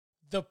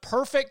The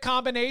perfect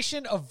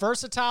combination of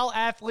versatile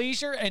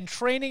athleisure and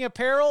training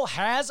apparel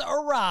has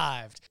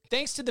arrived.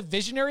 Thanks to the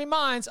visionary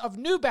minds of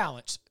New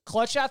Balance,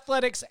 Clutch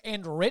Athletics,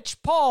 and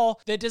Rich Paul,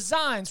 the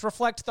designs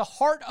reflect the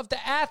heart of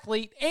the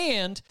athlete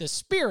and the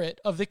spirit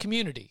of the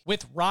community.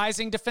 With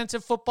rising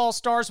defensive football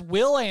stars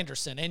Will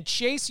Anderson and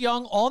Chase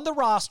Young on the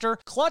roster,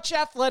 Clutch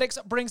Athletics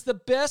brings the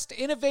best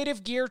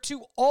innovative gear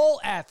to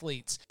all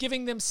athletes,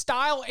 giving them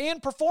style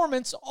and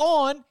performance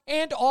on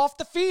and off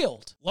the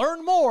field.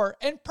 Learn more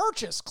and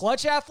purchase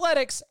Clutch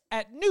Athletics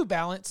at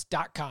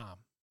newbalance.com.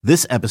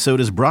 This episode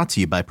is brought to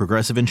you by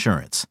Progressive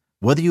Insurance.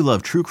 Whether you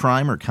love true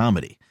crime or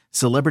comedy,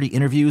 celebrity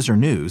interviews or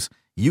news,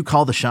 you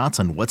call the shots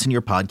on what's in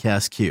your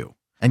podcast queue.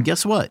 And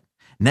guess what?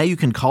 Now you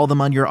can call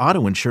them on your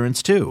auto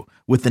insurance too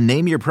with the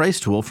Name Your Price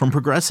tool from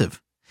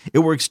Progressive. It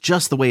works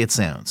just the way it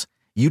sounds.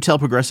 You tell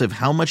Progressive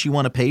how much you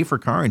want to pay for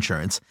car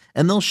insurance,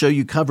 and they'll show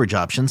you coverage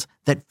options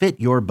that fit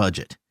your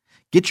budget.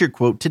 Get your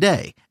quote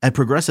today at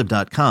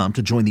Progressive.com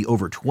to join the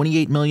over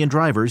 28 million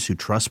drivers who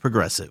trust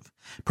Progressive.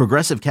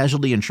 Progressive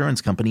Casualty Insurance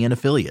Company and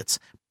Affiliates.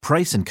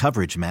 Price and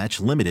coverage match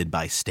limited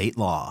by state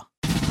law.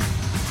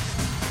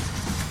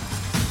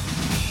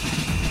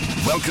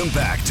 Welcome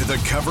back to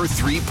the Cover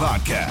 3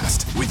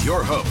 podcast with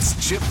your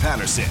hosts, Chip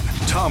Patterson,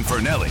 Tom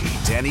Fornelli,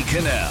 Danny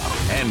Cannell,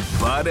 and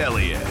Bud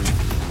Elliott.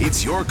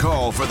 It's your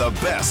call for the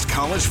best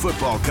college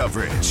football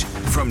coverage,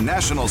 from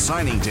National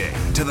Signing Day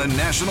to the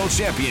National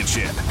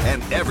Championship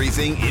and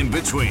everything in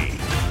between.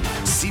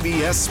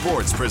 CBS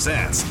Sports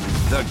presents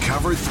the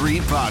Cover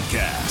 3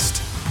 podcast.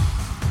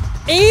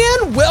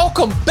 And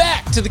welcome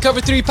back to the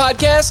Cover 3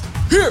 podcast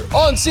here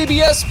on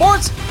CBS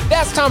Sports.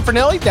 That's Tom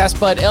Fornelli. That's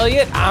Bud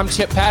Elliott. I'm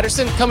Chip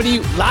Patterson, coming to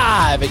you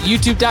live at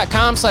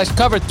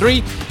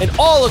youtube.com/cover3 and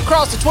all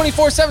across the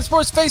 24/7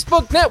 Sports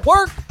Facebook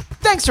network.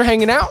 Thanks for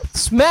hanging out.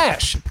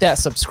 Smash that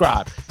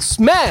subscribe.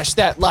 Smash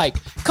that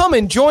like. Come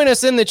and join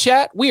us in the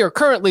chat. We are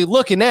currently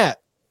looking at,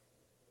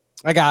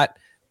 I got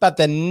about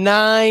the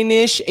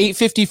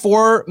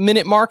 8:54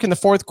 minute mark in the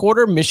fourth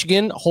quarter.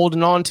 Michigan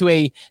holding on to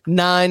a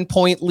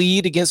 9-point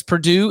lead against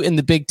Purdue in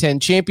the Big Ten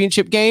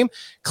championship game.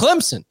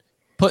 Clemson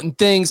putting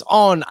things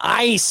on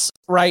ice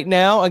right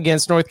now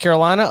against North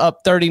Carolina,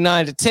 up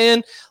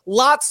 39-10.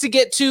 Lots to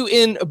get to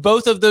in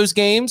both of those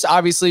games,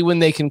 obviously, when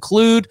they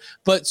conclude,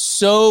 but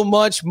so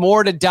much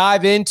more to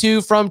dive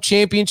into from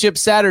Championship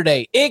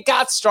Saturday. It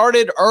got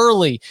started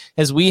early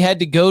as we had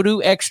to go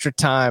to extra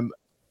time.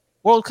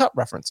 World Cup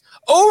reference.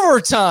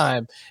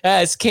 Overtime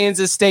as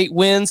Kansas State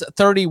wins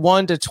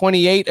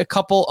 31-28. A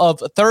couple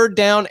of third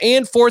down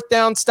and fourth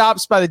down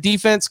stops by the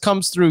defense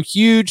comes through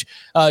huge.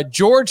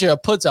 Georgia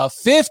puts a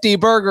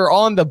 50-burger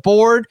on the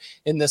board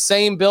in the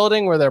same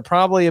building where they're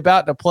probably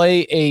about to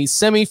play a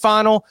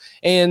semifinal.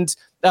 And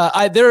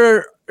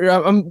we're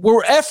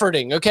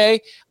efforting, okay?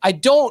 I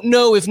don't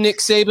know if Nick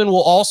Saban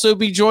will also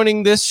be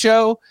joining this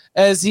show,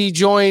 as he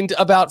joined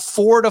about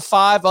 4 to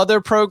 5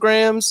 other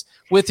programs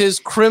with his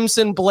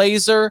Crimson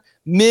Blazer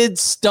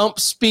mid-stump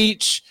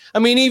speech. I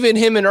mean, even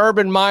him and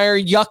Urban Meyer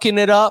yucking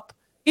it up.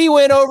 He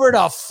went over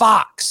to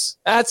Fox.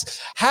 That's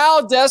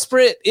how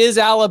desperate is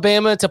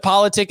Alabama to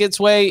politic its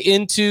way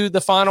into the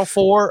Final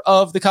Four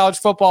of the College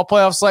Football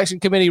Playoff Selection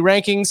Committee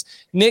rankings.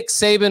 Nick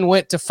Saban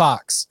went to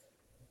Fox.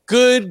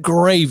 Good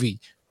gravy.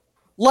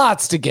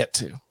 Lots to get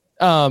to.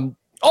 And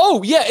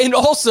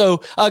also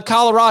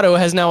Colorado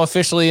has now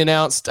officially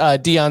announced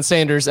Deion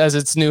Sanders as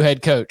its new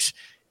head coach.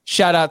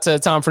 Shout out to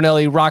Tom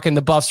Fornelli rocking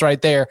the buffs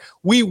right there.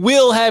 We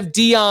will have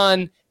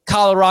Deion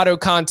Colorado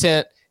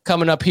content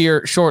coming up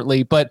here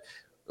shortly, but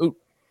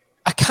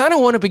I kind of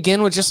want to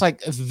begin with just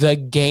like the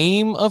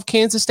game of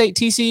Kansas State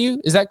TCU.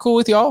 Is that cool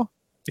with y'all?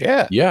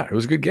 Yeah, it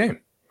was a good game.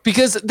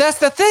 Because that's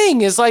the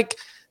thing is like,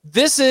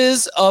 this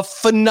is a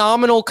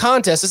phenomenal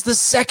contest. It's the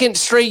second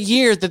straight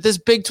year that this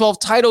Big 12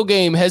 title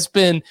game has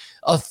been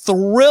a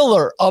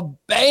thriller, a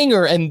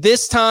banger, and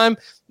this time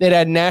it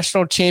had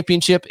national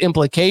championship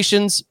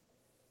implications.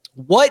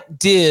 What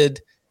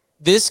did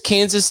this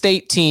Kansas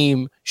State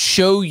team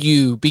show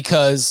you?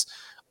 Because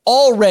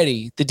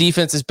already the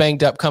defense is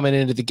banged up coming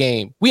into the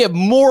game. We have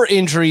more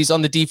injuries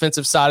on the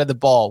defensive side of the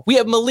ball. We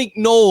have Malik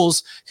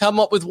Knowles come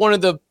up with one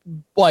of the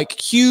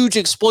huge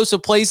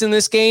explosive plays in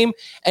this game,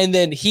 and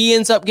then he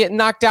ends up getting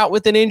knocked out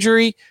with an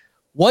injury.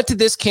 What did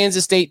this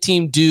Kansas State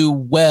team do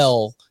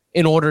well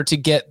in order to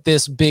get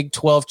this Big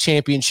 12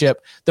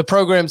 championship? The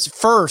program's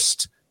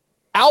first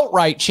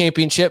outright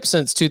championship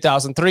since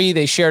 2003.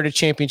 They shared a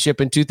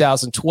championship in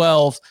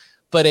 2012,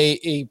 but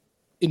a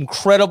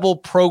incredible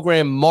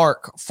program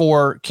mark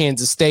for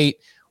Kansas State.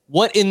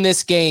 What in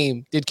this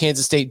game did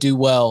Kansas State do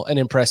well and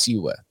impress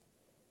you with?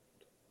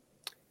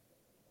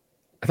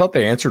 I thought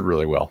they answered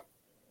really well.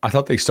 I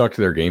thought they stuck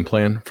to their game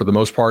plan for the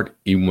most part,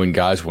 even when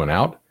guys went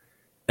out,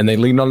 and they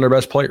leaned on their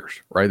best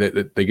players, right?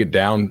 They get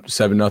down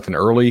 7-0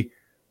 early.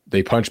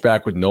 They punch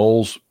back with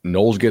Knowles.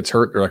 Knowles gets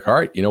hurt. They're like, all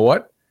right, you know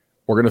what?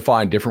 We're going to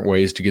find different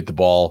ways to get the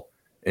ball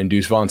in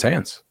Deuce Vaughn's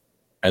hands.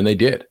 And they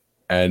did.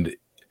 And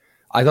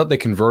I thought they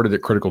converted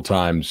at critical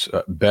times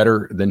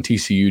better than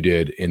TCU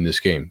did in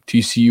this game.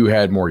 TCU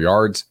had more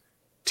yards.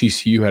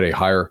 TCU had a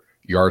higher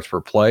yards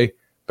per play,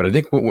 But I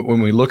think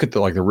when we look at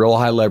the real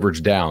high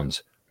leverage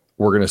downs,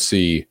 we're going to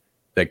see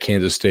that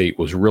Kansas State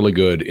was really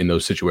good in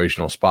those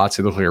situational spots.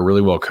 They look like a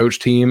really well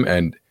coached team.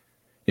 And,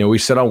 we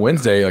said on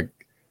Wednesday,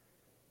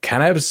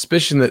 kind of have a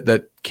suspicion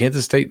that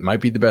Kansas State might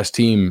be the best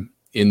team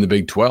in the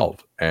Big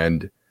 12.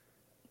 And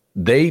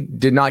they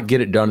did not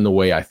get it done in the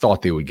way I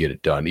thought they would get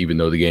it done, even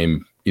though the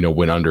game,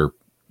 went under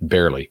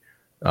barely.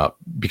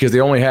 Because they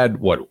only had,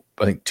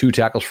 I think 2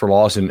 tackles for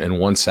loss and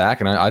 1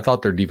 sack. And I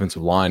thought their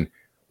defensive line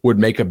would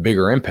make a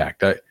bigger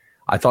impact.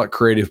 I thought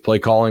creative play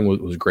calling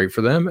was great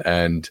for them,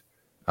 and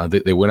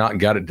they went out and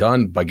got it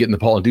done by getting the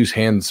ball in Deuce's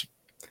hands.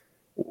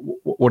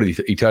 What did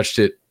he touched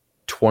it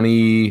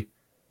 29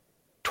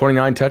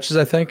 touches,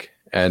 I think.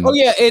 And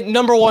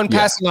number one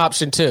passing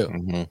option too.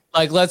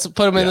 Mm-hmm. Let's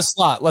put him in the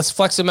slot. Let's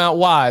flex him out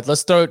wide.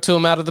 Let's throw it to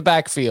him out of the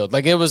backfield.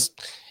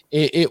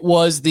 It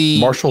was the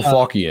Marshall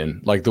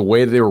Falkian, the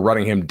way they were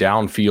running him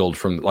downfield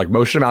from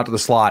motion him out to the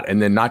slot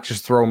and then not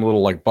just throw him a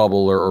little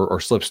bubble or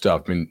slip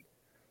stuff. I mean,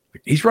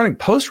 he's running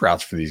post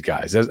routes for these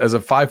guys as a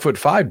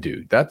 5'5"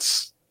 dude. That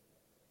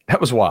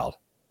was wild.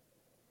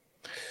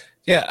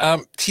 Yeah.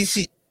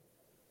 TC,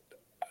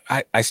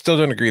 I still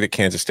don't agree that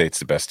Kansas State's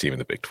the best team in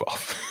the Big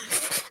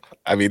 12.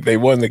 I mean, they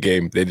won the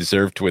game. They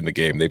deserved to win the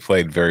game. They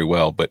played very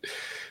well, but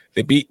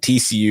they beat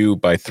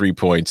TCU by 3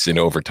 points in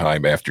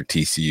overtime after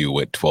TCU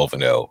went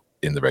 12-0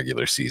 in the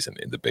regular season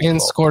in the Big 12.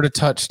 And scored a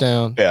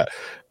touchdown. Yeah.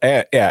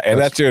 And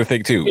that's the other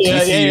thing too.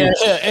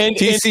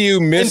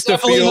 TCU missed a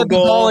field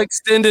goal. The ball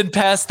extended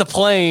past the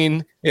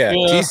plane. Yeah.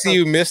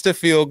 TCU missed a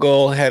field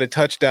goal, had a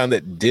touchdown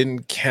that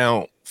didn't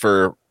count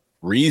for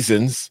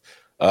reasons.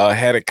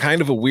 Had a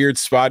kind of a weird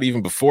spot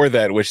even before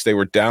that, which they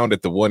were down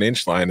at the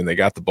 1-inch line and they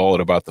got the ball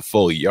at about the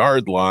full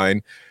yard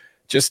line.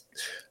 Just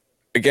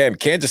again,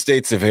 Kansas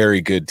State's a very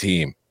good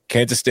team.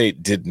 Kansas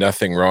State did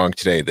nothing wrong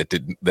today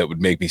that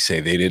would make me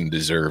say they didn't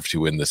deserve to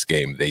win this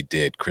game. They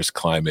did. Chris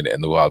Kleiman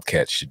and the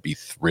Wildcats should be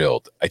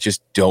thrilled. I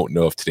just don't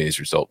know if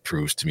today's result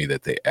proves to me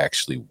that they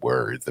actually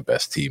were the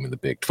best team in the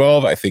Big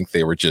 12. I think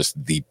they were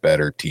just the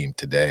better team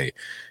today,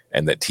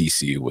 and that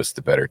TCU was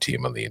the better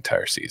team on the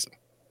entire season.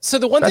 So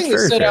the one thing that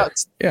stood out,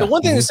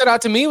 that stood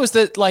out to me was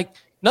that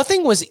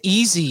nothing was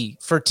easy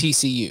for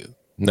TCU.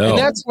 No. And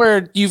that's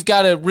where you've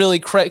got to really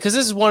credit, because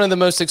this is one of the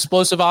most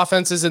explosive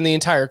offenses in the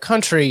entire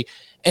country,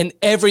 and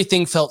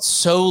everything felt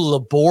so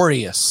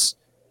laborious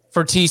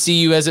for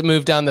TCU as it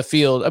moved down the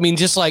field. I mean,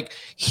 just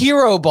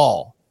hero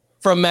ball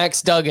from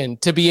Max Duggan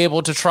to be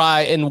able to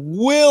try and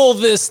will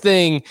this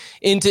thing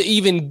into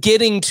even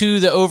getting to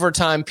the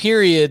overtime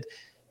period.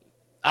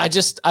 I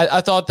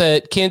thought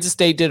that Kansas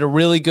State did a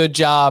really good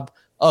job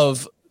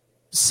of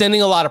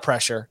sending a lot of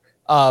pressure,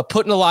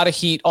 putting a lot of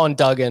heat on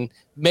Duggan,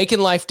 making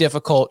life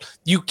difficult.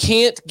 You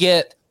can't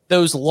get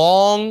those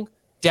long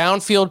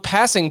downfield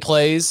passing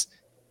plays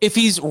if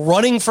he's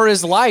running for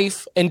his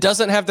life and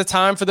doesn't have the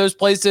time for those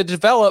plays to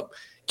develop.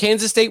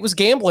 Kansas State was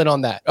gambling on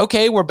that.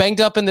 Okay, we're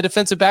banged up in the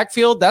defensive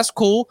backfield. That's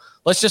cool.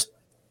 Let's just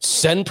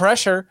send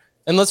pressure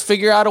and let's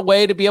figure out a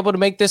way to be able to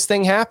make this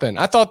thing happen.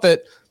 I thought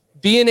that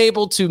being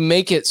able to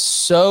make it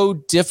so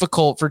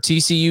difficult for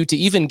TCU to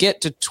even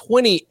get to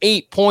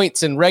 28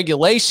 points in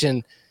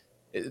regulation,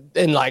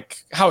 and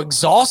how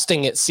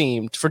exhausting it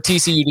seemed for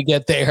TCU to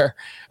get there,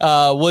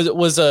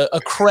 was a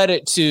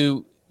credit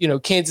to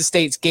Kansas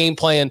State's game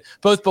plan,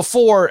 both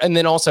before and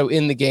then also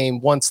in the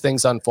game once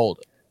things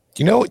unfolded.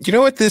 You know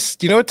what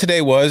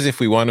today was, if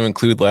we want to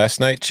include last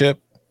night, Chip?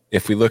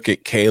 If we look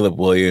at Caleb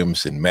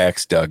Williams and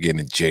Max Duggan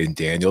and Jaden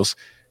Daniels,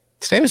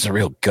 today was a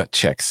real gut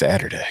check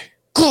Saturday.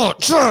 Gut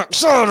check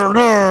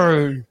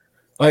Saturday.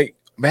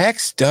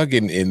 Max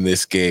Duggan in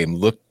this game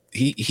looked,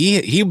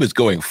 he was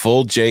going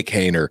full Jake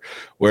Haener,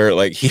 where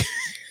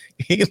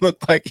he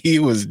looked like he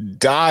was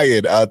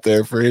dying out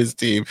there for his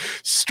team,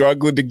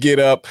 struggling to get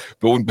up.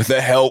 But when the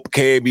help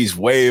came, he's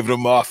waving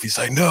him off. He's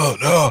like,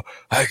 no,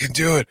 I can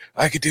do it.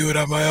 I can do it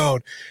on my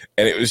own.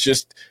 And it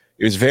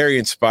was very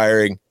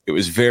inspiring. It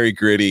was very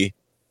gritty.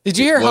 Did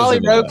you hear Holly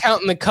Rowe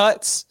counting the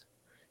cuts?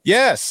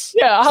 Yes.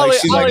 Yeah. Holly,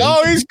 she's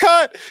oh, he's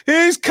cut.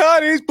 He's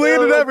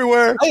bleeding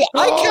everywhere.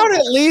 I count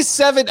at least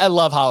 7. I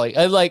love Holly.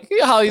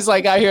 Holly's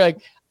out here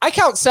I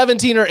count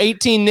 17 or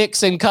 18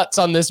 nicks and cuts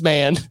on this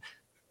man.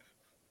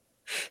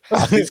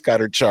 Holly's got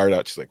her chart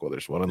out. She's like, well,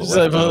 there's one on the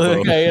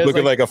left.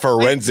 Looking like a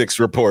forensics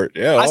report.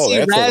 Yeah. I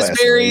see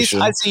raspberries.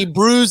 I see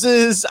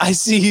bruises. I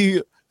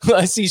see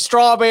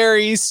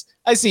strawberries.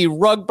 I see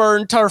rug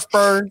burn, turf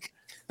burn.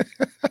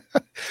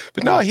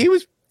 But no, he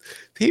was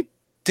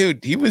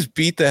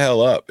beat the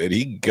hell up, and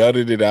he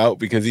gutted it out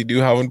because he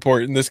knew how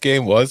important this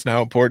game was and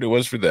how important it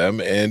was for them.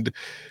 And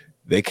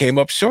they came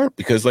up short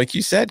because, like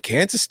you said,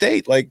 Kansas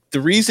State,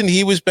 the reason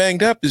he was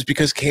banged up is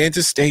because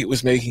Kansas State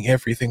was making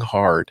everything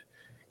hard.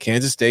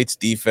 Kansas State's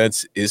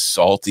defense is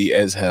salty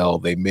as hell.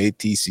 They made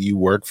TCU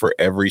work for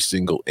every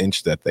single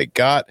inch that they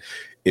got.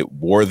 It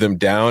wore them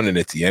down, and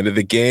at the end of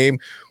the game,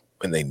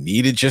 when they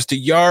needed just a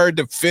yard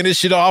to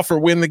finish it off or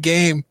win the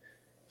game,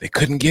 they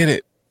couldn't get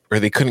it, or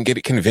they couldn't get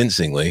it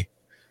convincingly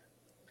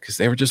because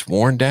they were just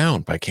worn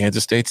down by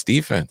Kansas State's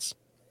defense.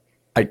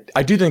 I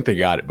do think they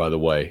got it, by the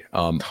way.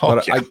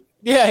 But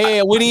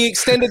Yeah. When he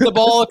extended the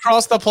ball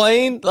across the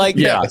plane, like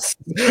yes.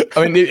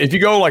 I mean, if you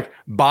go like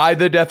by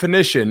the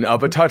definition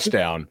of a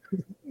touchdown,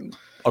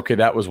 okay,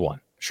 that was one.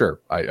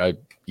 Sure, I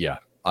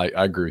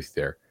agree with you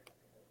there.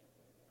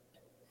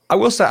 I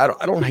will say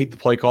I don't hate the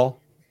play call,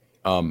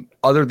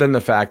 other than the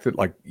fact that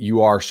like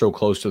you are so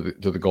close to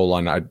the goal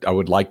line. I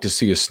would like to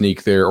see a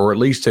sneak there, or at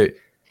least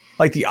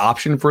like the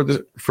option for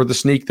the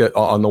sneak. That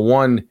on the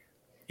one,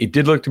 it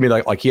did look to me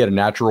like he had a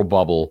natural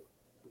bubble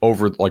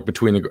over like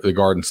between the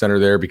guard and center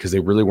there, because they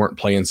really weren't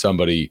playing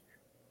somebody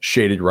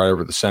shaded right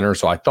over the center.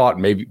 So I thought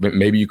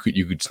maybe you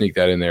could sneak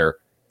that in there.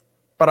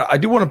 But I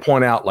do want to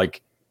point out,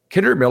 like,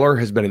 Kendrick Miller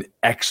has been an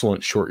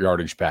excellent short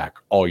yardage back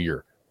all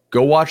year.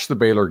 Go watch the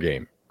Baylor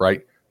game,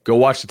 right? Go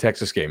watch the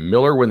Texas game.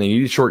 Miller, when they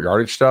needed short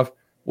yardage stuff,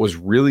 was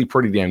really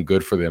pretty damn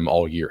good for them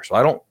all year. So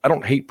I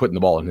don't hate putting the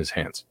ball in his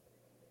hands.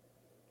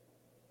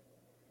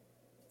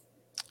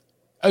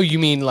 Oh, you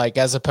mean like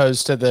as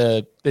opposed to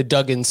the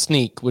Duggan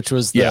sneak, which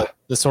was the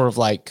sort of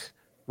like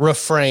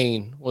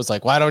refrain was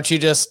like, why don't you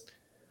just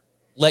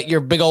let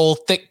your big old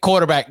thick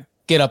quarterback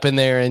get up in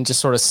there and just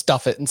sort of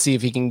stuff it and see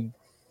if he can,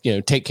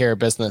 take care of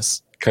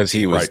business? Because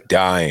he was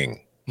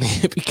dying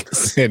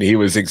and he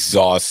was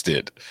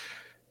exhausted.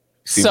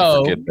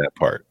 So forget that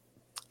part.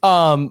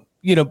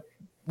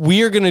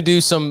 We are going to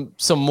do some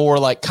more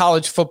like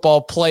college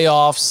football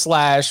playoff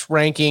 /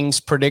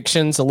 rankings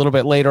predictions a little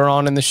bit later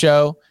on in the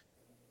show.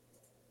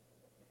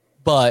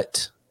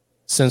 But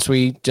since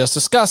we just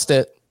discussed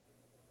it,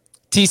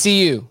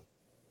 TCU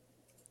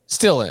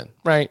still in,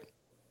 right?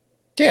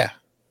 Yeah.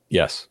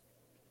 Yes.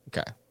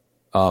 Okay.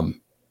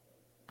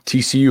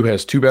 TCU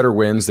has 2 better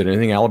wins than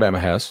anything Alabama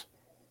has,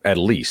 at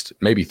least,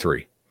 maybe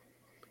 3.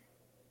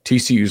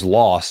 TCU's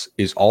loss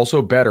is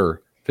also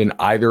better than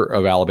either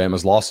of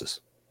Alabama's losses.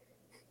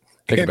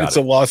 It's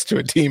a loss to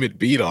a team it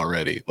beat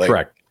already.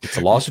 Correct. It's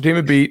a loss to a team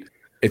it beat.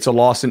 It's a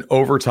loss in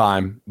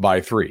overtime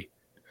by 3.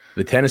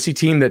 The Tennessee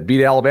team that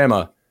beat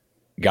Alabama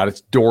got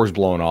its doors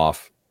blown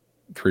off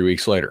 3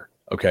 weeks later.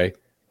 Okay.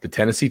 The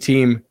Tennessee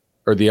team,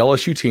 or the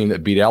LSU team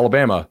that beat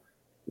Alabama,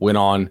 went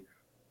on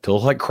to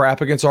look like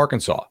crap against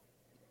Arkansas,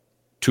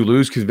 to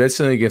lose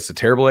convincingly against the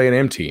terrible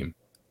A&M team,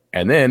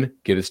 and then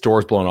get its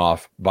doors blown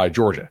off by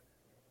Georgia.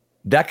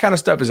 That kind of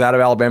stuff is out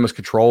of Alabama's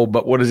control,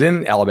 but what is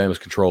in Alabama's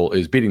control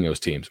is beating those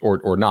teams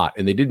or not,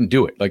 and they didn't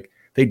do it. Like,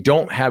 they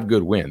don't have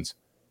good wins.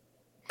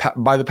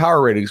 By the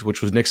power ratings,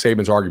 which was Nick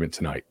Saban's argument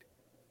tonight,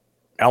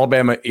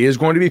 Alabama is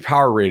going to be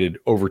power rated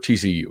over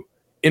TCU.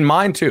 In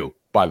mine too,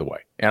 by the way.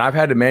 And I've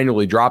had to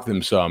manually drop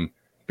them some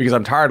because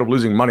I'm tired of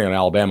losing money on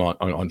Alabama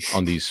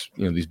on these,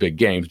 these big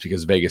games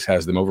because Vegas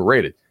has them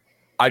overrated.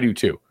 I do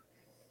too.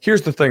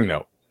 Here's the thing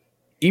though.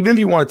 Even if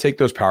you want to take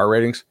those power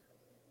ratings,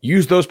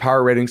 use those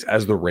power ratings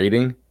as the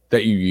rating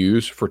that you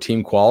use for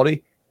team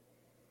quality,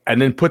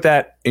 and then put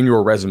that in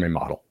your resume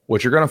model.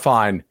 What you're going to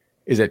find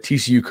is that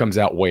TCU comes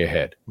out way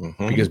ahead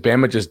because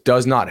Bama just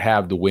does not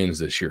have the wins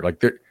this year.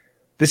 Like,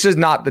 this is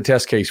not the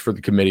test case for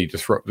the committee to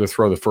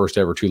throw the first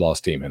ever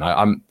 2-loss team. And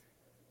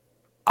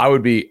I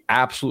would be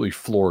absolutely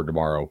floored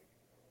tomorrow,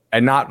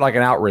 and not like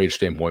an outrage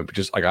standpoint, but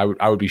just like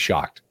I would be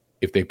shocked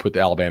if they put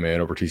the Alabama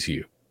in over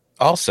TCU.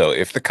 Also,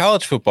 if the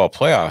college football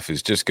playoff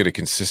is just going to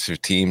consist of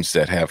teams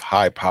that have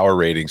high power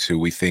ratings who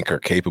we think are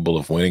capable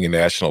of winning a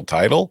national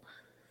title,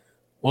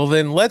 well,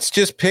 then let's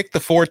just pick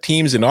the 4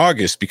 teams in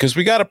August, because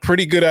we got a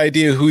pretty good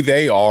idea who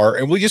they are,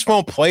 and we just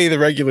won't play the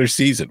regular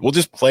season. We'll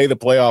just play the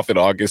playoff in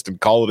August and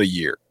call it a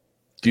year.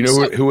 Do you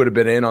know who would have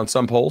been in on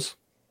some polls?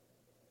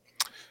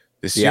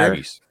 The year?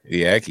 Aggies.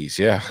 The Aggies,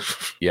 yeah.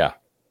 Yeah.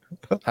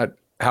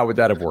 How would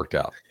that have worked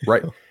out?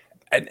 Right.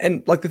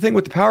 And like the thing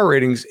with the power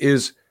ratings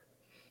is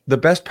the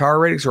best power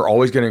ratings are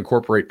always going to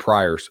incorporate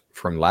priors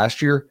from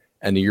last year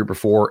and the year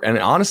before, and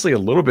honestly a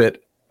little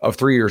bit of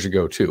 3 years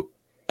ago too.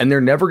 And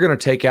they're never going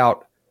to take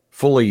out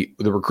fully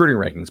the recruiting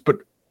rankings. But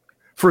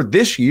for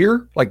this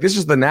year, like, this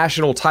is the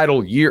national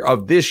title year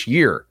of this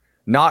year,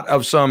 not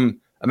of some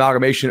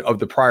amalgamation of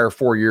the prior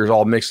 4 years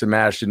all mixed and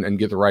matched and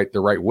get the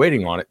right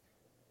weighting on it.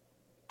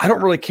 I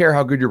don't really care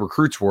how good your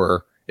recruits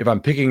were if I'm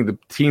picking the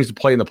teams to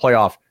play in the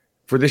playoff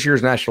for this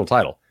year's national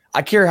title.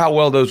 I care how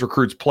well those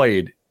recruits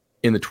played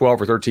in the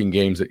 12 or 13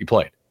 games that you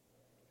played.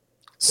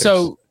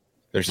 So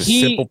there's a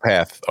simple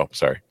path. Oh,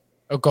 sorry.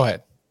 Oh, go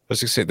ahead. Let's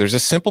just say there's a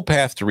simple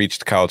path to reach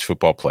the college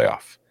football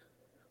playoff.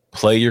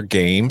 Play your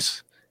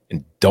games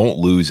and don't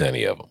lose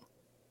any of them.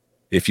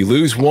 If you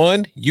lose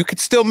one, you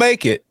could still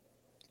make it.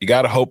 You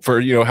got to hope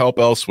for, help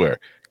elsewhere.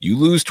 You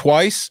lose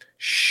twice,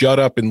 shut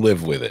up and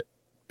live with it.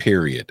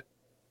 Period.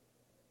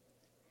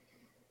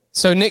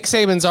 So Nick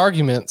Saban's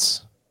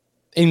arguments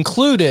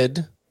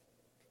included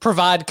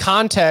provide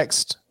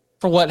context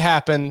for what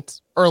happened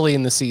early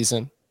in the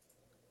season.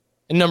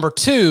 And number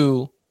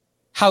 2,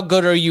 how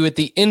good are you at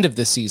the end of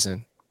the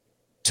season?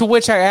 To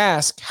which I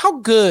ask, how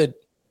good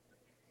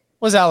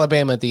was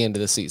Alabama at the end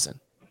of the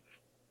season?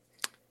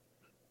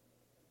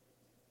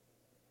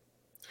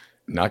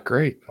 Not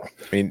great. I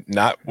mean,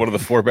 not one of the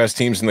 4 best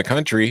teams in the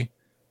country.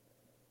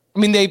 I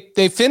mean,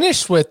 they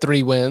finished with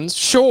 3 wins,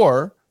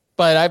 sure,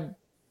 but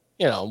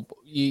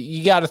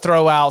you got to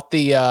throw out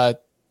the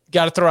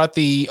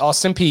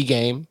Austin Peay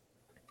game.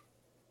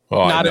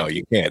 Oh, no,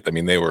 you can't. I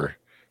mean, they were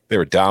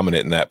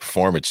dominant in that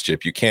performance,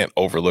 Chip. You can't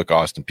overlook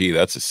Austin Peay.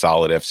 That's a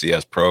solid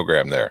FCS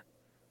program there.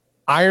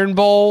 Iron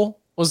Bowl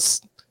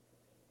was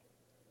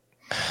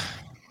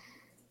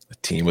a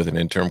team with an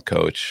interim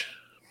coach.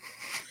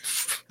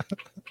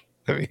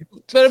 But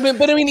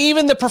I mean,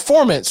 even the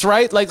performance,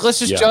 right? Like, let's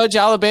just judge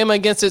Alabama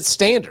against its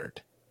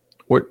standard.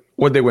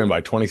 What'd they win by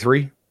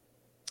 23?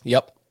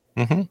 Yep.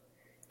 Mm-hmm.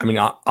 I mean,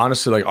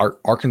 honestly, like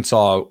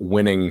Arkansas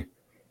winning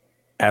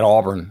at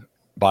Auburn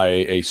by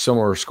a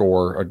similar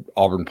score.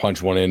 Auburn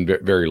punched one in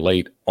very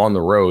late on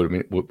the road. I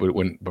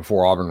mean,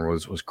 before Auburn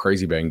was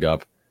crazy banged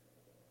up.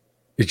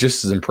 It's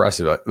just as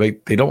impressive.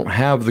 They don't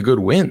have the good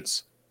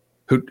wins.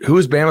 Who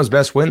is Bama's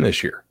best win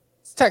this year?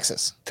 It's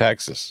Texas.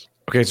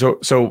 Okay,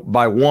 so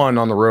by 1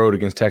 on the road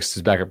against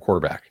Texas' backup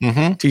quarterback.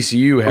 Mm-hmm.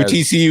 TCU has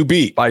TCU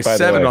beat by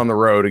 7 on the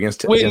road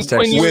against Texas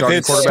with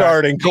its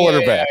starting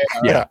quarterback.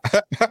 Yeah.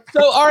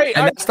 So all right,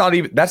 and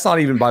that's not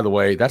even by the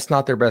way, that's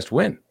not their best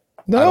win.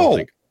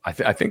 No, I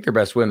think their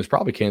best win is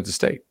probably Kansas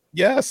State.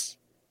 Yes.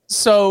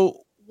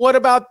 So what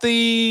about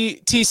the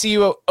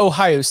TCU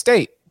Ohio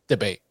State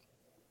debate?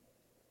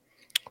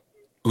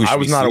 I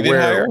was not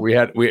aware we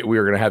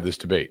were going to have this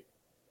debate.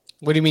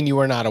 What do you mean you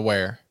were not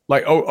aware?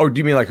 Like, do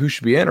you mean like who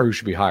should be in or who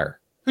should be higher?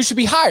 Who should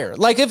be higher?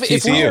 Like if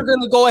we were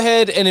going to go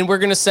ahead and then we're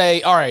going to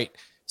say, all right,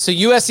 so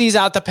USC's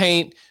out the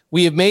paint.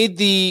 We have made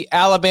the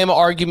Alabama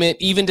argument,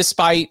 even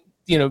despite,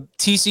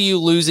 TCU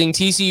losing.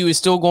 TCU is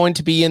still going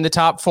to be in the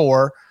top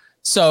 4.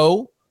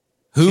 So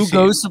who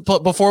goes to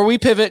before we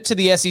pivot to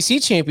the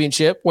SEC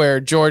championship where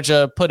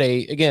Georgia put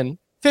 50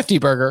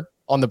 burger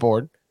on the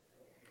board?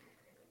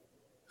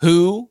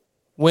 Who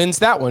wins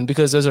that one?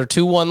 Because those are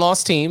 2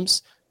 1-loss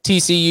teams.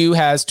 TCU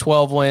has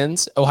 12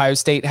 wins. Ohio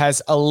State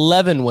has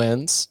 11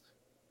 wins.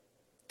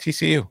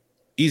 TCU,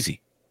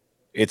 easy.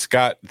 It's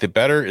got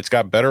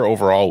better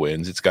overall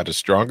wins. It's got a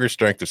stronger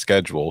strength of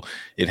schedule.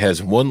 It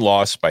has 1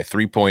 loss by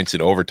 3 points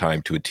in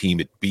overtime to a team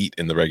it beat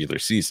in the regular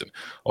season.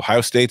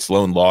 Ohio State's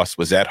lone loss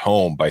was at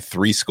home by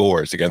 3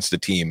 scores against a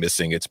team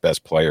missing its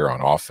best player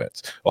on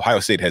offense. Ohio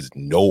State has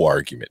no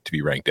argument to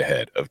be ranked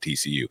ahead of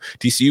TCU.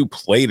 TCU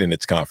played in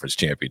its conference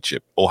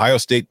championship. Ohio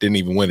State didn't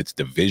even win its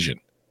division.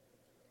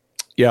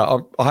 Yeah,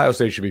 Ohio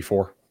State should be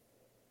 4.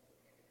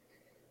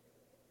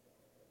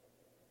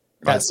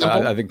 I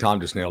think Tom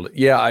just nailed it.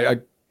 Yeah, I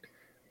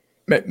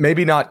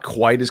maybe not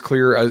quite as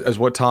clear as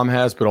what Tom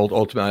has, but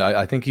ultimately,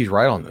 I think he's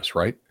right on this,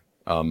 right?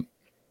 I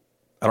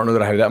don't know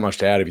that I have that much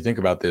to add if you think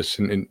about this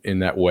in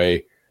that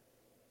way.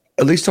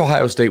 At least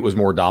Ohio State was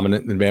more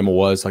dominant than Bama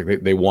was. Like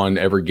they won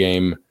every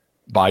game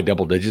by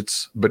double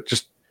digits, but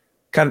just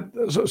kind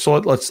of. So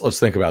let's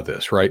think about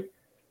this, right?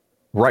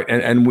 Right,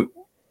 and we,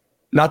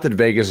 not that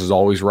Vegas is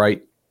always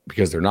right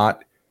because they're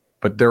not,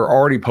 but they're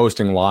already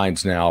posting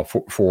lines now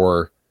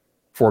for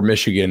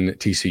Michigan,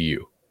 TCU,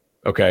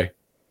 okay?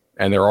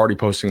 And they're already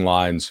posting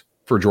lines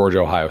for Georgia,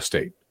 Ohio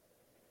State.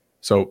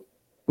 So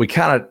we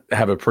kind of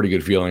have a pretty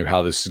good feeling of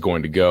how this is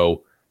going to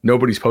go.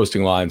 Nobody's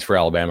posting lines for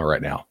Alabama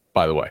right now,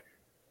 by the way.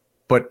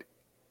 But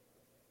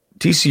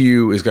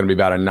TCU is going to be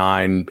about a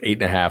 9,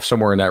 8.5,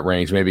 somewhere in that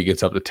range. Maybe it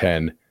gets up to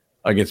 10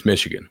 against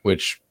Michigan,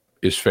 which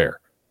is fair.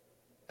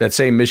 That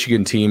same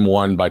Michigan team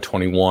won by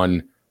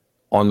 21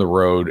 on the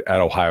road at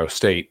Ohio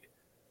State.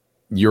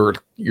 Your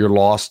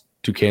loss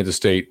to Kansas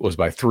State was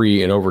by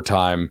 3 in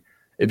overtime.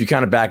 If you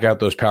kind of back out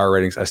those power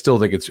ratings, I still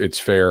think it's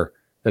fair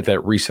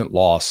that recent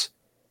loss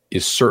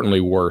is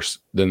certainly worse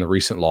than the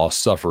recent loss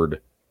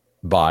suffered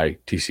by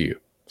TCU.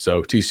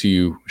 So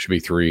TCU should be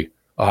 3,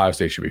 Ohio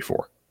State should be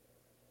 4.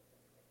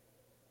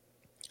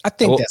 I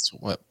think that's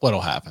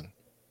what'll happen.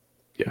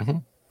 Yeah. Mm-hmm.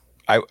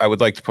 I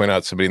would like to point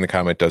out, somebody in the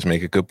comment does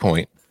make a good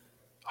point.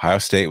 Ohio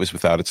State was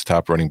without its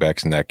top running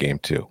backs in that game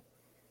too.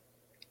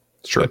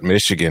 Sure. But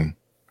Michigan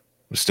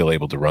was still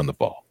able to run the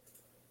ball.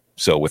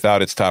 So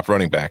without its top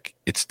running back,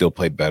 it still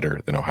played better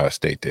than Ohio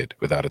State did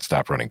without its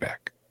top running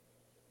back.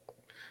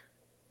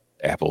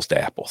 Apples to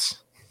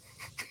apples.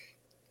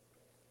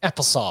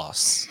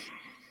 Applesauce.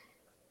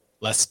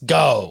 Let's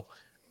go.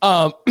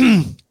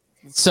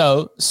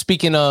 So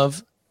speaking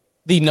of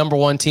the number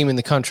 1 team in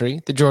the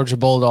country, the Georgia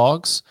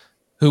Bulldogs,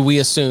 who we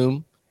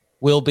assume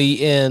will be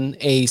in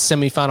a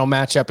semifinal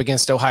matchup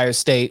against Ohio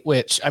State,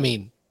 which, I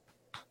mean,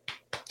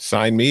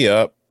 sign me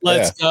up.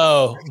 Let's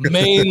go.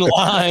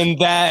 Mainline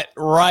that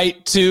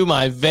right to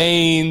my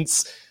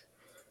veins.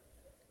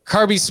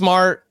 Kirby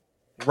Smart,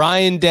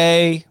 Ryan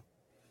Day,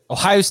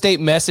 Ohio State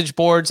message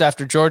boards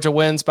after Georgia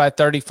wins by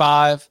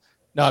 35.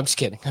 No, I'm just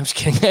kidding.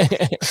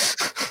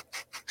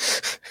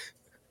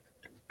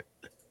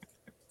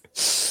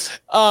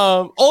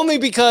 Only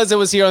because it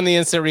was here on the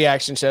Instant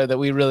Reaction Show that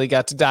we really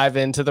got to dive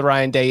into the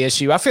Ryan Day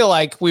issue. I feel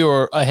like we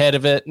were ahead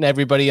of it and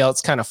everybody else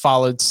kind of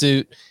followed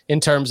suit in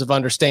terms of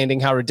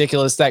understanding how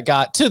ridiculous that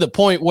got, to the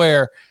point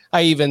where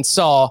I even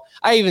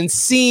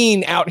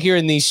seen out here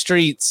in these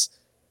streets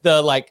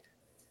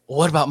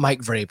what about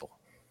Mike Vrabel?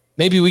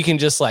 maybe we can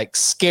just like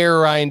scare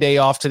Ryan Day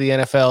off to the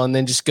NFL and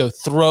then just go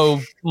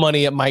throw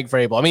money at Mike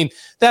Vrabel. I mean,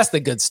 that's the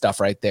good stuff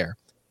right there.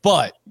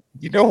 But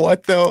you know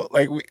what though?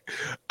 Like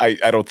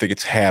I don't think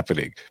it's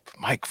happening. But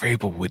Mike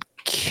Vrabel would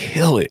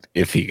kill it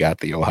if he got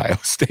the Ohio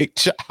State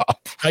job.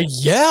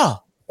 Yeah,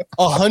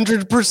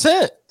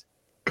 100%.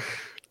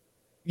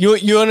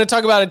 You want to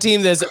talk about a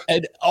team that's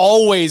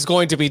always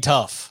going to be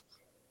tough.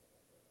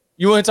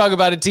 You want to talk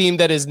about a team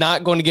that is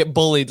not going to get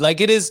bullied. Like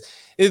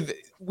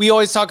we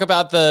always talk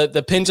about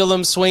the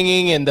pendulum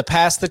swinging and the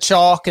pass the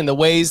chalk and the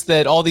ways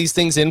that all these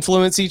things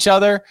influence each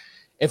other.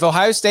 If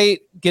Ohio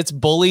State gets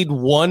bullied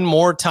one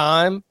more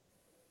time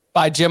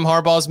by Jim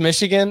Harbaugh's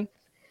Michigan,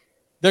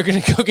 they're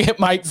going to go get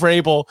Mike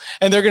Vrabel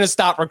and they're going to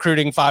stop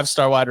recruiting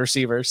 5-star wide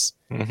receivers.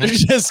 Mm-hmm. They're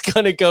just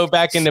going to go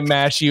back into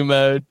mash you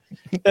mode.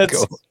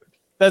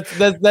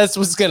 That's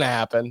what's going to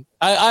happen.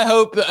 I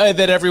hope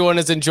that everyone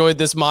has enjoyed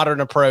this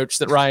modern approach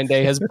that Ryan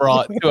Day has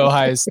brought to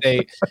Ohio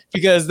State,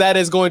 because that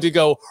is going to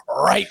go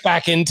right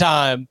back in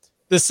time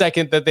the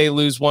second that they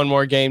lose one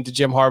more game to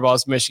Jim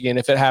Harbaugh's Michigan,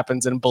 if it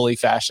happens in bully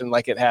fashion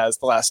like it has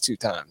the last 2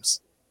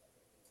 times.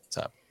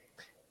 So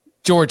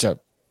Georgia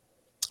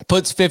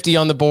puts 50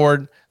 on the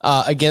board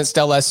against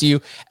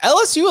LSU.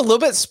 LSU a little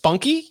bit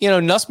spunky.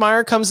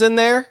 Nussmeier comes in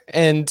there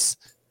and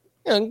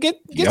gets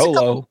YOLO. A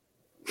couple.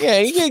 Yeah,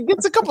 he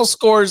gets a couple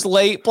scores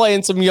late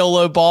playing some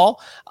YOLO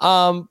ball.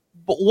 But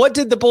what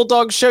did the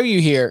Bulldogs show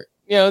you here?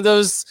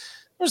 There's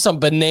some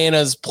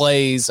bananas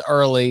plays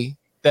early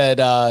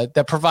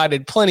that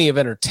provided plenty of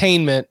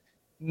entertainment,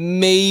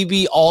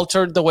 maybe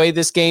altered the way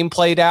this game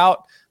played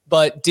out.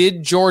 But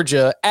did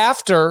Georgia,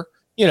 after,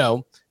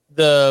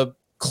 the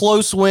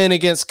close win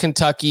against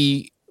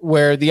Kentucky,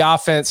 where the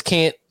offense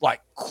can't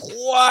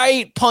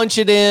quite punch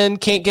it in,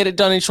 can't get it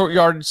done in short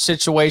yardage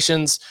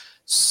situations,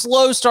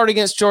 slow start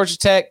against Georgia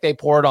Tech, they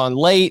pour it on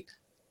late.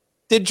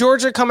 Did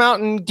Georgia come out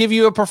and give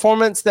you a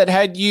performance that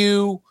had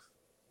you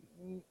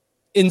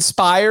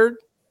inspired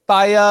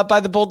by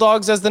the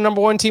Bulldogs as the number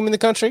 1 team in the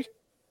country?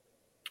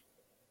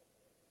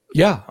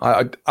 Yeah,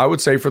 I would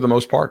say for the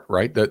most part,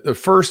 right? The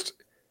first,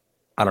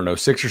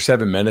 6 or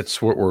 7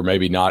 minutes were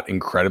maybe not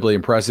incredibly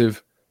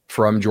impressive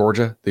from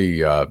Georgia.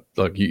 You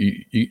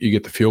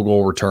get the field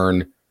goal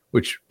return,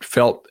 which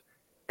felt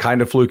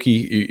kind of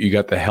fluky. You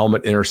got the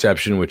helmet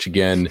interception, which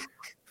again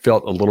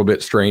felt a little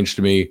bit strange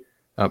to me.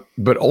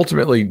 But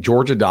ultimately,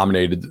 Georgia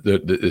dominated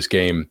this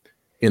game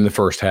in the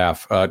first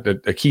half.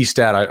 A key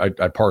stat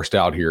I parsed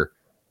out here.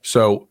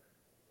 So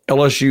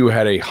LSU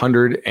had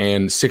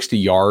 160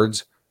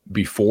 yards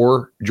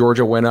before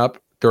Georgia went up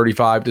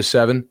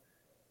 35-7,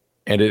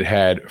 and it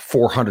had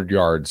 400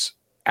 yards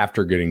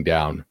after getting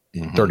down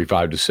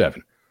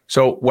 35-7.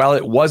 So while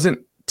it wasn't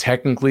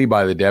technically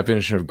by the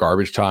definition of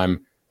garbage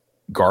time,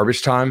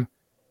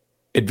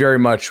 it very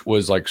much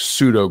was like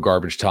pseudo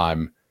garbage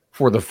time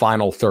for the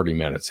final 30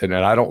 minutes. And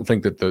I don't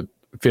think that the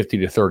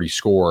 50-30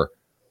 score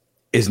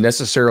is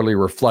necessarily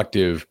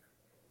reflective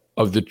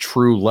of the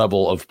true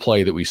level of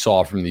play that we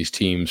saw from these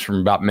teams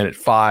from about minute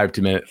 5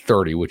 to minute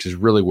 30, which is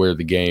really where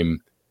the game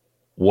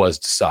was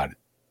decided.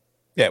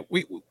 Yeah,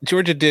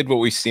 Georgia did what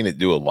we've seen it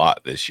do a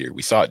lot this year.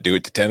 We saw it do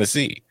it to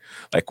Tennessee.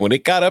 Like when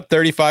it got up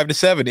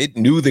 35-7, it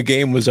knew the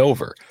game was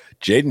over.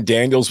 Jaden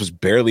Daniels was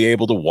barely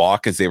able to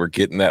walk as they were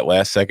getting that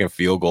last second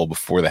field goal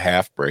before the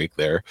half break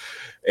there.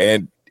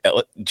 And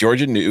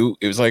Georgia knew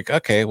it was like,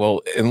 okay,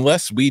 well,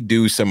 unless we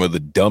do some of the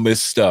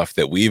dumbest stuff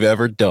that we've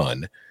ever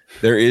done,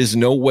 there is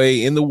no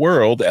way in the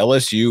world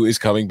LSU is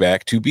coming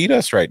back to beat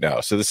us right now.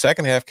 So the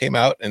second half came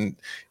out and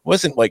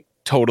wasn't like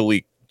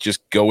totally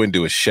just go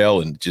into a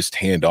shell and just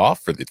hand off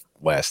for the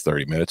last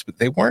 30 minutes, but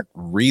they weren't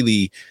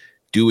really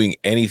doing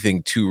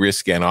anything too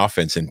risky on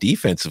offense, and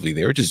defensively,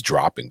 they were just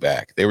dropping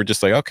back. They were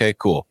just like, okay,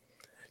 cool.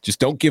 Just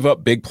don't give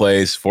up big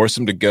plays, force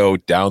them to go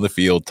down the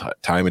field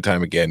time and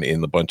time again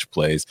in a bunch of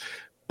plays,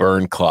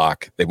 burn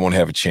clock. They won't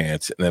have a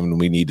chance. And then when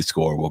we need to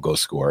score, we'll go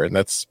score. And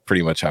that's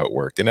pretty much how it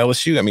worked. And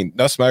LSU,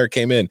 Nussmeier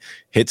came in,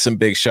 hit some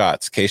big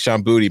shots.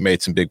 Keyshawn Boutte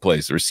made some big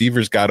plays. The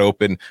receivers got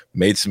open,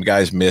 made some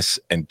guys miss,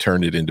 and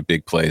turned it into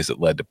big plays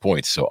that led to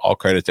points. So all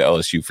credit to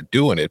LSU for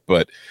doing it.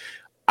 But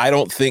I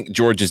don't think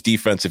Georgia's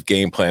defensive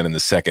game plan in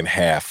the second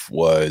half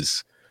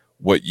was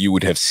what you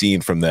would have seen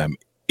from them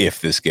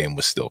if this game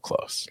was still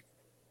close.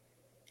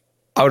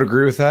 I would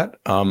agree with that.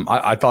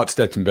 I thought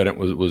Stetson Bennett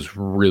was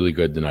really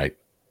good tonight.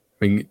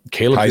 I mean,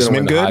 Caleb's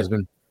going to win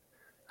the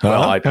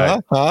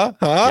Heisman.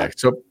 Well, yeah,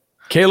 so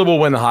Caleb will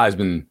win the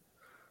Heisman,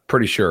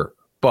 pretty sure.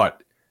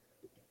 But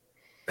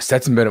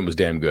Stetson Bennett was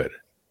damn good.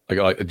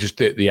 Like just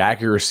the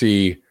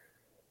accuracy,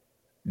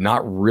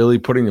 not really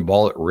putting the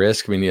ball at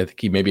risk. I mean, I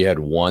think he maybe had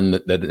one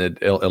that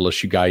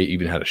LSU guy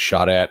even had a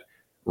shot at.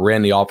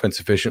 Ran the offense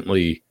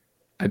efficiently.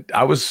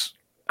 I was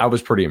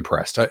pretty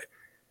impressed.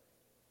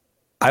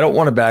 I don't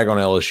want to bag on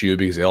LSU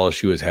because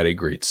LSU has had a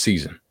great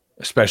season,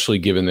 especially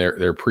given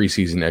their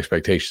preseason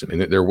expectations. I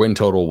mean, their win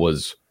total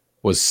was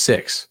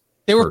 6.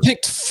 They were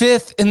picked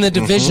 5th in the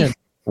division.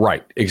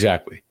 Right,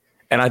 exactly.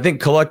 And I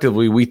think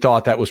collectively we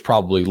thought that was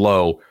probably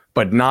low,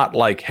 but not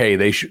like, hey,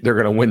 they're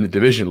going to win the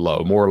division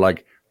low. More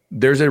like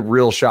there's a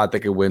real shot they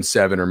could win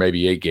 7 or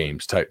maybe 8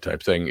 games type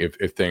thing if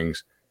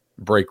things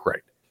break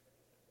right.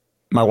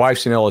 My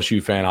wife's an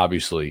LSU fan,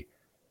 obviously.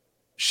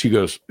 She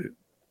goes,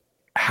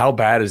 how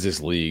bad is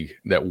this league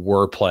that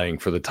we're playing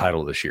for the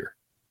title this year?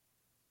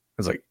 I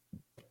was like,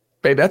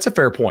 babe, that's a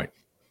fair point.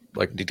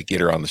 Like, Need to get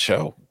her on the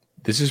show.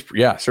 this is,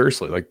 yeah,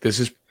 seriously. Like, this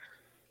is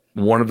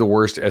one of the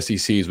worst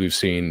SECs we've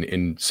seen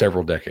in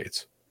several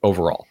decades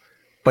overall.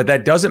 But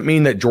that doesn't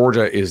mean that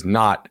Georgia is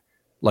not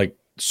like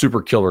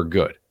super killer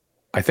good.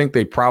 I think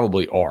they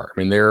probably are. I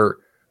mean,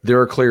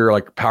 they're clear,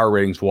 like power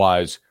ratings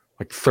wise,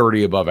 like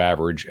 30 above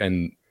average,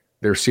 and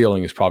their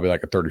ceiling is probably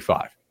like a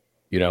 35.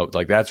 You know,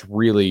 like that's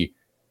really,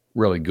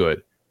 really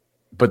good.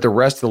 But the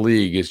rest of the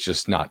league is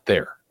just not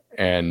there.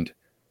 And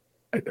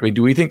I mean,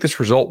 do we think this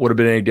result would have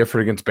been any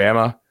different against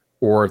Bama,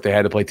 or if they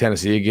had to play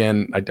Tennessee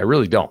again? I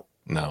really don't.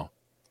 No.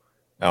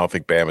 I don't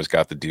think Bama's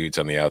got the dudes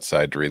on the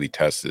outside to really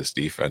test this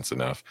defense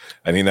enough.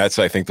 I mean, that's,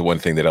 I think, the one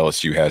thing that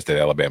LSU has that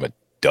Alabama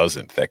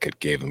doesn't, that could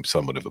give them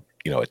somewhat of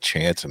a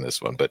chance in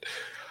this one. But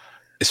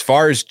as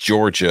far as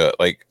Georgia,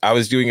 like I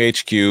was doing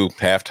HQ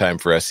halftime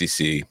for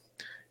SEC,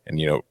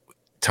 and,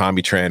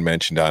 Tommy Tran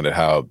mentioned on it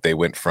how they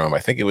went from, I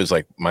think it was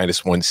like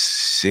minus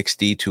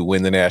 160 to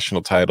win the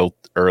national title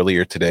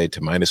earlier today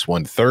to minus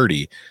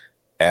 130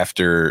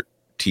 after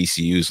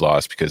TCU's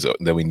loss, because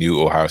then we knew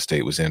Ohio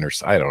State was in, or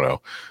I don't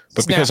know.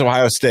 But because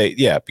Ohio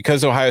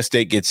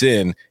State gets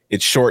in,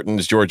 it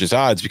shortens Georgia's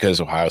odds because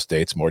Ohio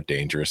State's more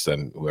dangerous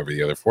than whoever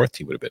the other fourth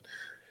team would have been.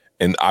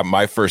 And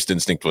my first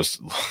instinct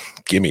was,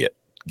 give me it.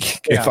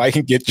 If I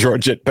can get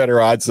Georgia at better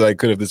odds than I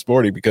could have this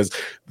morning, because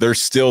they're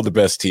still the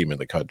best team in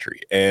the country.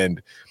 And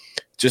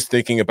just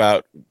thinking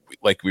about,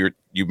 like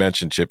you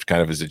mentioned, Chip,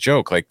 kind of as a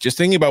joke, like just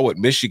thinking about what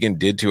Michigan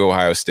did to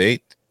Ohio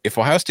State. If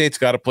Ohio State's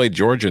got to play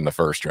Georgia in the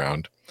first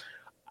round,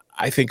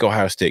 I think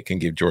Ohio State can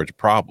give Georgia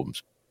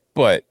problems.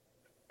 But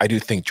I do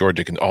think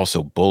Georgia can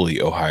also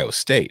bully Ohio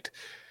State.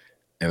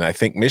 And I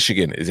think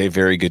Michigan is a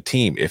very good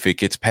team if it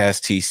gets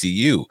past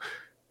TCU.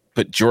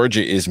 But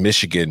Georgia is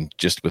Michigan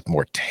just with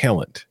more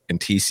talent. And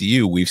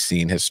TCU, we've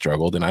seen, has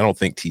struggled. And I don't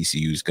think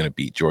TCU is going to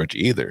beat Georgia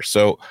either.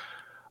 So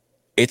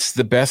it's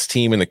the best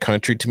team in the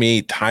country to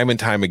me. Time and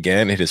time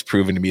again, it has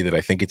proven to me that I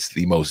think it's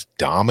the most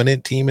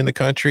dominant team in the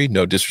country.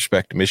 No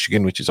disrespect to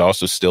Michigan, which is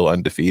also still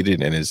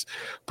undefeated and is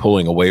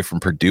pulling away from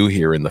Purdue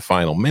here in the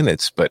final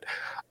minutes. But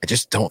I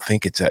just don't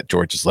think it's at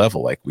Georgia's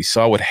level. Like we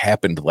saw what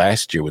happened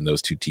last year when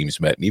those two teams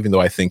met. And even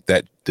though I think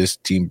that this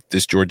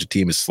Georgia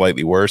team is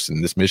slightly worse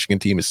and this Michigan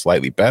team is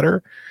slightly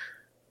better,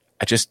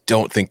 I just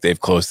don't think they've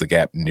closed the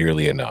gap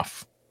nearly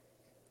enough.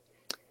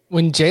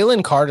 When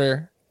Jalen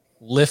Carter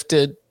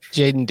lifted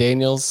Jaden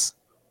Daniels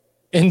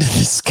into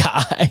the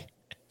sky.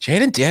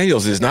 Jaden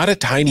Daniels is not a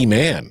tiny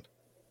man.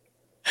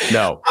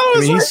 No, I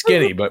mean, he's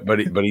skinny, but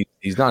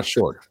he's not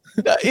short.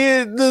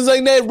 It was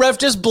like, that ref,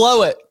 just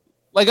blow it.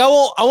 Like I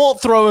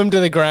won't throw him to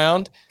the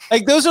ground.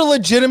 Like those are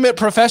legitimate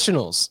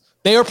professionals.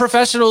 They are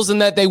professionals in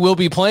that they will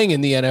be playing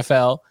in the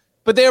NFL,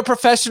 but they are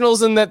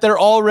professionals in that they're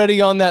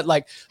already on that.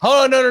 Like,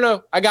 oh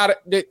no, I got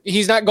it.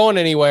 He's not going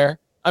anywhere.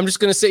 I'm just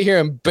gonna sit here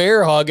and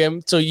bear hug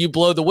him till you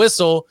blow the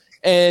whistle,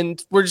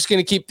 and we're just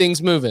gonna keep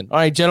things moving. All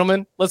right,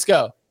 gentlemen, let's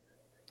go.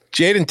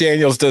 Jaden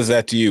Daniels does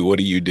that to you. What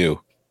do you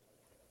do?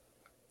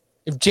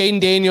 If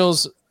Jaden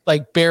Daniels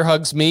like bear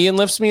hugs me and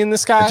lifts me in the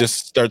sky, it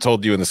just starts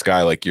holding you in the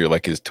sky like you're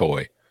like his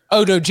toy.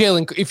 Oh no,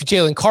 Jalen! If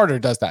Jalen Carter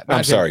does that,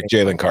 I'm sorry,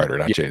 Jalen Carter,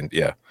 not Jaden.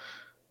 Yeah.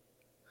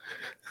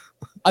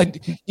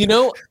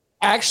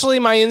 Actually,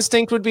 my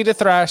instinct would be to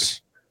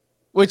thrash,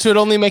 which would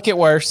only make it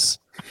worse.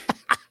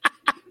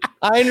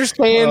 I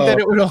understand that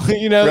it would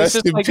only,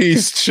 rest in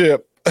peace,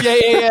 Chip.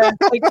 Yeah.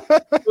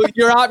 Like,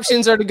 your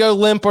options are to go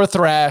limp or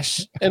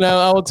thrash, and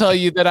I will tell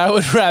you that I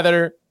would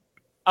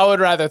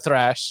rather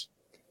thrash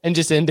and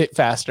just end it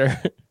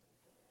faster.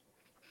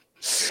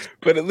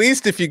 But at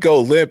least if you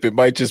go limp, it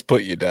might just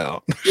put you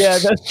down. Yeah,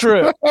 that's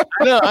true.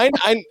 No, I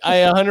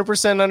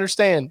 100%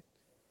 understand.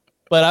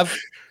 But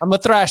I'm a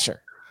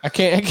thrasher. I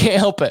can't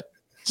help it.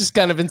 Just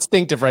kind of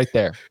instinctive right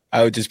there.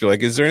 I would just be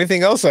like, is there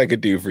anything else I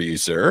could do for you,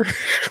 sir?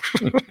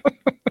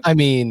 I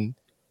mean,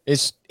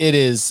 it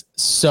is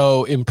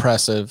so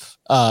impressive.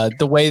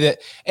 The way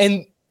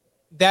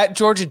that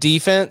Georgia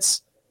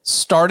defense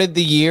started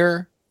the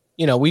year,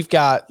 we've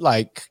got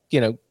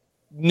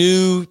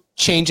new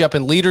change up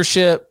in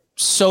leadership.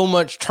 So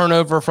much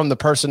turnover from the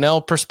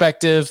personnel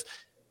perspective.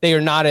 They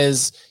are not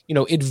as,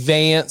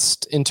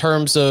 advanced in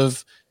terms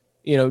of,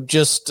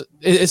 just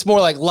it's more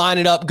like line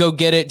it up, go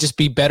get it, just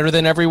be better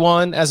than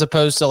everyone, as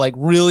opposed to like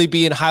really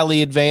being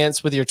highly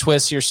advanced with your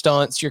twists, your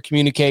stunts, your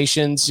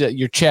communications,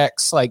 your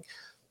checks. And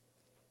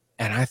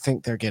I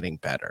think they're getting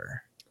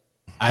better.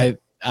 I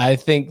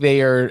think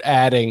they are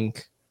adding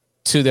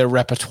to their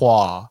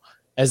repertoire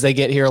as they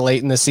get here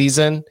late in the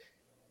season.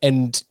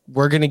 And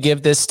we're going to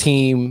give this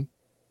team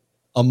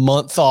a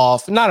month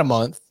off, not a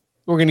month.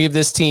 We're going to give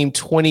this team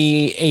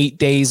 28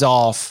 days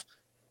off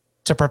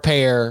to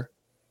prepare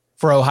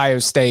for Ohio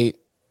State.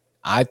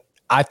 I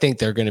think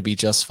they're going to be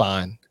just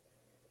fine.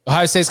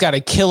 Ohio State's got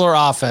a killer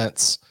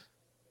offense,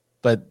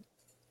 but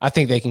I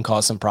think they can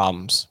cause some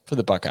problems for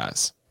the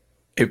Buckeyes.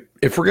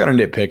 If we're going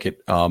to nitpick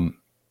it,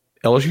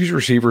 LSU's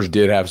receivers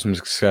did have some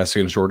success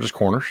against Georgia's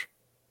corners.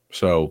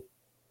 So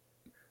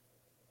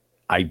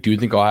I do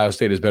think Ohio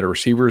State has better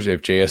receivers.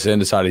 If JSN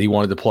decided he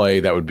wanted to play,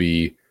 that would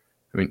be,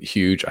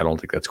 huge. I don't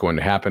think that's going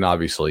to happen,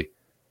 obviously.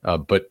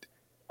 But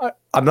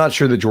I'm not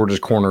sure that Georgia's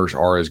corners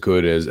are as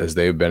good as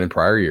they've been in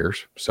prior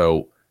years.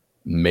 So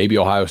maybe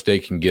Ohio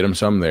State can get them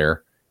some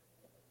there.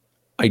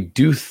 I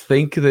do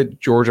think that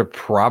Georgia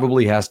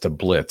probably has to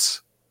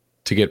blitz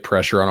to get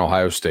pressure on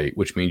Ohio State,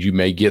 which means you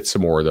may get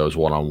some more of those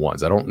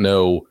one-on-ones. I don't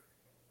know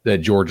that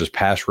Georgia's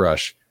pass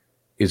rush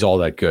is all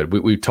that good.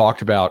 We've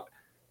talked about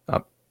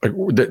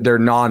their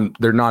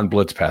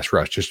non-blitz pass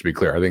rush, just to be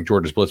clear. I think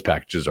Georgia's blitz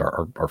packages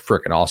are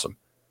freaking awesome.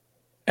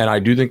 And I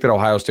do think that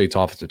Ohio State's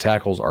offensive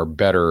tackles are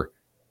better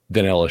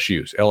than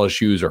LSU's.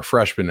 LSU's are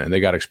freshmen, and they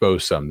got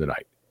exposed some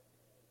tonight.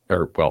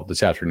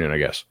 This afternoon, I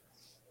guess.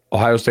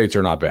 Ohio State's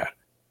are not bad.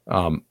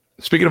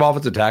 Speaking of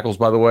offensive tackles,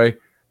 by the way,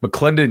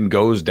 McClendon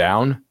goes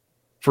down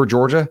for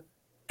Georgia,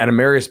 and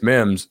Amarius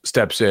Mims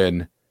steps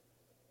in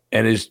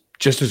and is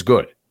just as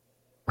good,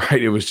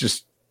 right? It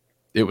was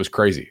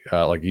crazy.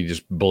 He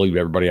just bullied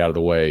everybody out of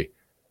the way.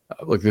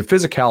 The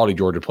physicality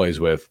Georgia plays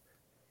with,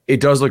 it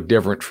does look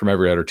different from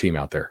every other team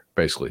out there,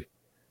 basically.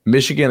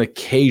 Michigan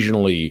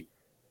occasionally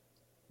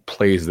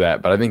plays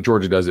that, but I think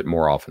Georgia does it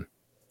more often.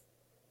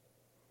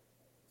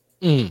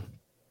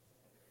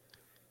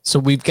 So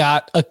we've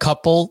got a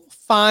couple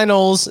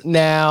finals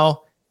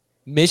now.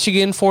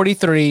 Michigan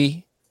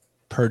 43,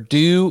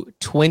 Purdue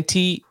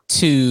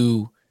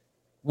 22.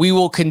 We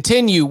will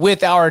continue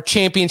with our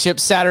Championship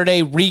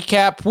Saturday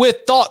recap with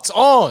thoughts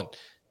on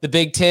the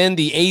Big Ten,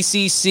 the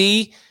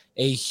ACC,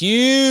 a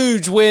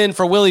huge win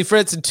for Willie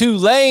Fritz and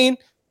Tulane,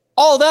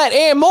 all that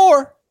and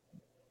more.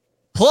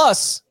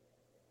 Plus,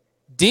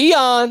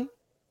 Dion,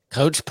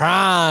 Coach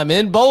Prime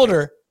in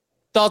Boulder.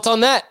 Thoughts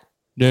on that?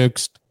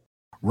 Next.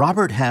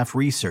 Robert Half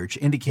research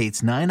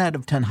indicates 9 out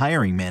of 10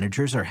 hiring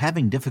managers are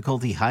having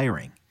difficulty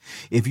hiring.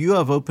 If you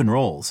have open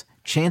roles,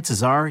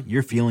 chances are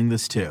you're feeling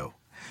this too.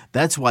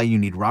 That's why you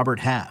need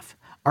Robert Half.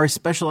 Our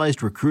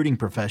specialized recruiting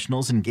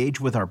professionals engage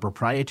with our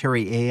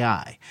proprietary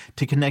AI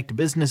to connect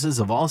businesses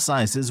of all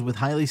sizes with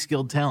highly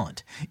skilled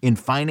talent in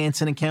finance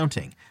and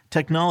accounting,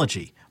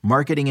 technology,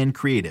 marketing and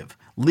creative,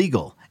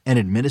 legal, and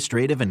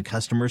administrative and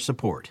customer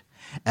support.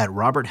 At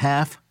Robert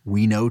Half,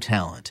 we know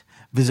talent.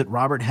 Visit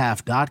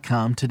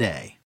roberthalf.com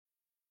today.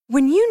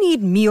 When you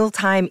need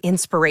mealtime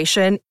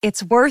inspiration,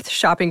 it's worth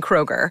shopping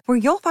Kroger, where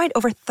you'll find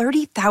over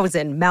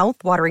 30,000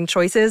 mouth-watering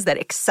choices that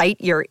excite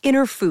your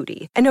inner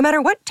foodie. And no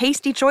matter what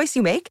tasty choice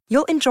you make,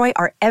 you'll enjoy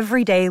our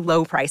everyday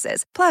low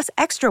prices, plus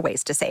extra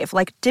ways to save,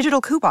 like digital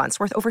coupons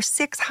worth over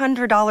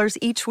 $600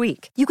 each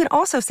week. You can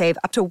also save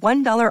up to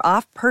 $1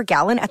 off per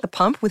gallon at the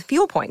pump with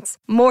fuel points.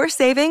 More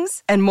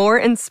savings and more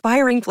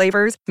inspiring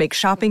flavors make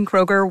shopping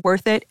Kroger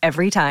worth it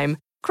every time.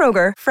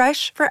 Kroger,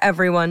 fresh for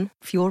everyone.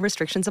 Fuel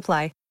restrictions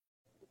apply.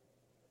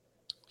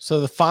 So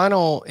the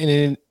final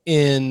in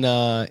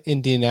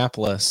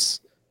Indianapolis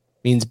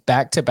means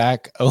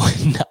back-to-back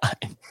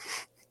 0-9.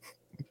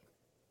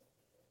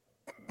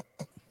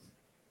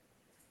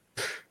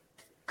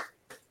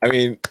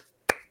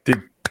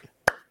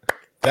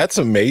 That's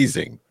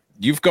amazing.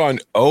 You've gone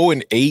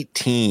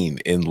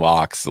 0-18 in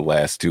locks the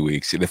last 2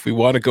 weeks. And if we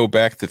want to go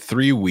back to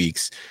 3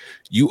 weeks,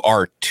 you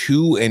are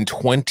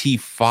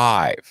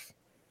 2-25.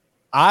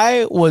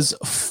 I was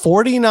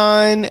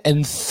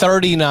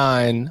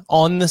 49-39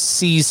 on the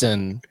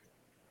season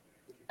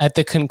at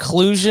the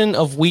conclusion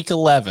of week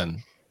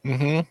 11.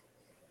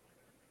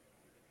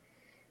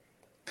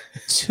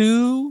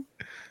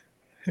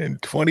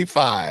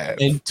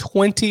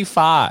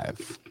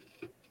 2-25.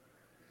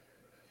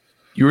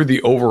 You were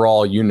the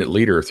overall unit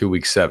leader through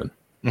week 7.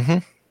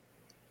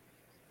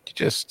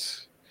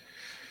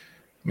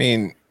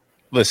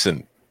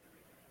 Listen,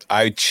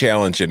 I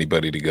challenge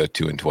anybody to go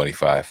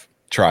 2-25.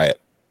 Try it.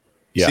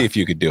 Yeah. See if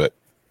you could do it.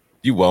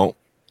 You won't.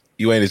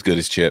 You ain't as good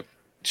as Chip.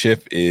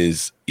 Chip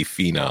is a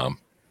phenom.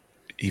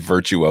 He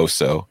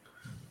virtuoso.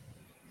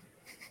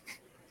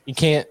 You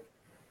can't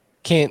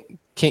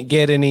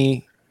get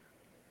any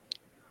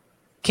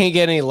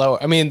lower.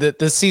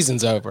 The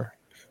season's over.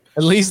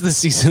 At least the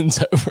season's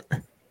over.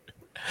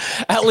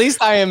 At least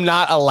I am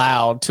not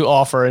allowed to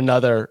offer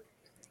another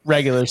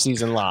regular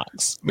season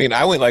locks.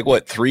 I went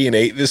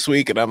 3-8 this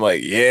week, and I'm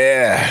like,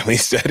 yeah, at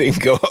least I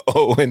didn't go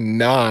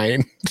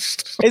 0-9.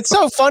 It's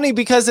so funny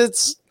because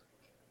it's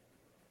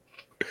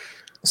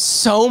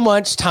so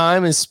much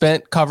time is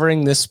spent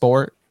covering this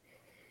sport.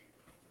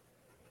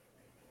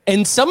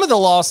 And some of the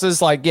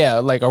losses,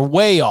 are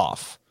way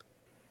off.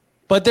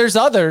 But there's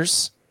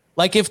others,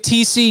 like if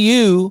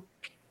TCU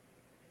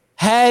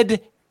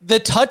had the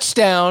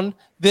touchdown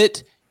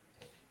that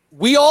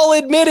we all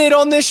admitted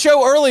on this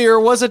show earlier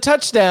was a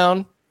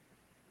touchdown,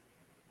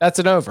 that's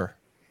an over.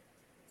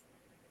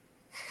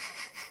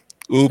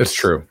 Oops. That's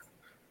true.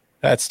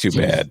 That's too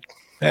bad.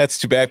 That's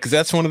too bad because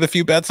that's one of the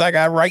few bets I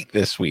got right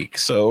this week.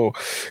 So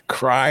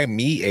cry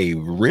me a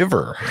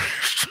river.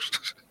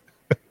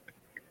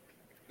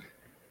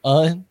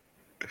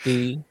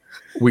 We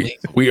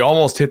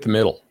almost hit the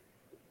middle.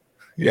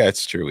 Yeah,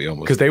 it's true. We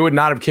almost, because they would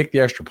not have kicked the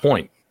extra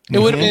point. It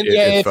would have been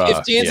if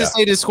Kansas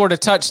State had scored a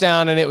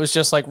touchdown and it was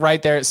just like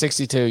right there at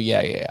 62.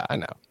 Yeah, I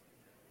know.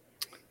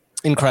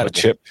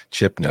 Incredible.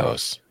 Chip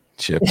knows.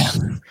 Chip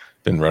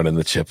been running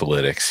the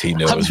Chipalytics. He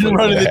knows. I've been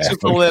running the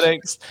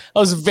Chipalytics. I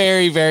was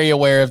very, very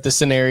aware of the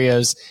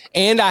scenarios,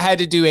 and I had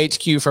to do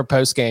HQ for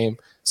post game.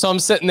 So I'm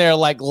sitting there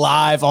like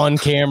live on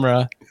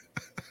camera.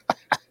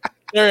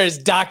 There is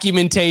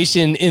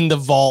documentation in the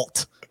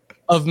vault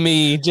of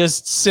me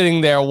just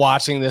sitting there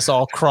watching this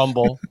all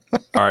crumble.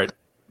 All right,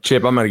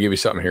 Chip, I'm going to give you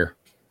something here,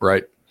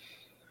 right?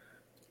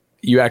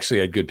 You actually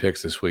had good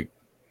picks this week.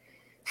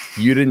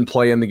 You didn't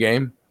play in the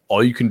game.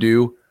 All you can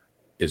do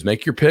is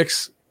make your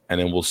picks, and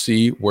then we'll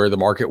see where the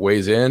market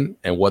weighs in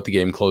and what the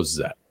game closes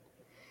at.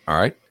 All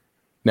right?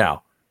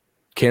 Now,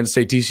 Kansas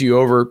State TCU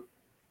over,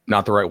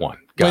 not the right one.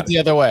 Went the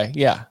other way,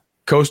 yeah.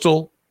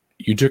 Coastal,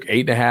 you took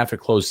 8.5. It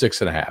closed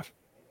 6.5.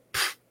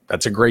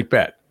 That's a great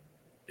bet.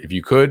 If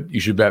you could, you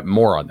should bet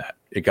more on that.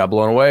 It got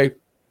blown away.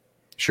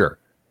 Sure.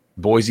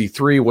 Boise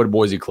 3, what did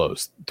Boise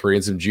close? 3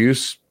 and some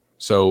juice.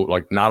 So,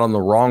 like, not on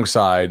the wrong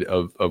side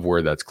of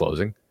where that's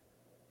closing.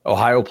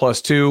 Ohio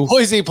 +2.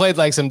 Boise played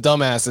like some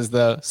dumbasses,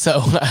 though. So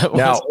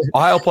now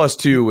Ohio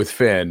 +2 with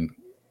Finn,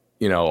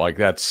 like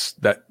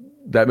that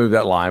moved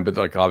that line, but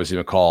like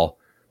obviously McCall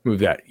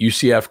moved that.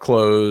 UCF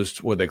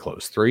closed. What did they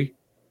close? 3?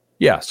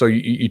 Yeah. So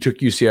you took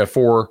UCF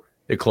 4.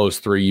 It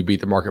closed 3. You beat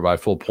the market by a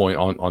full point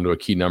onto a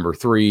key number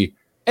 3.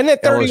 And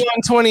at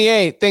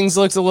 31-28, things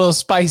looked a little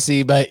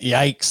spicy, but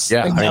yikes.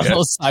 Yeah. A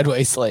little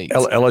sideways slate.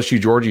 LSU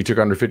Georgia, you took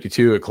under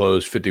 52. It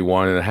closed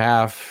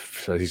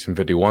 51.5. I see some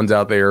 51s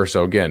out there.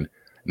 So again,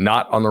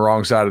 not on the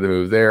wrong side of the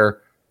move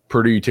there.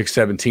 Purdue, you took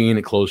 17.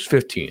 It closed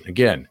 15.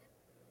 Again,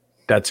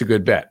 that's a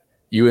good bet.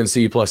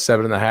 UNC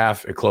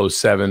 +7.5. It closed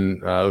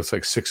 7. Looks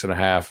like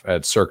 6.5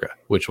 at Circa,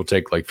 which will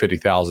take like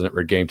 50,000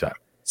 at game time.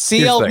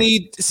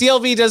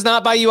 CLV does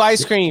not buy you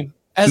ice cream.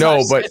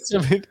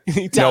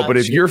 But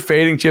if you're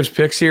fading Chip's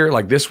picks here,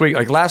 like this week,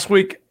 like last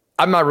week,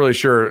 I'm not really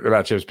sure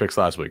about Chip's picks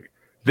last week.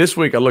 This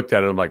week, I looked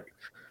at it. I'm like,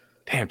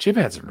 damn, Chip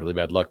had some really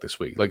bad luck this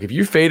week. Like if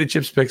you faded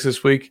Chip's picks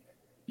this week,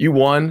 you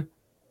won.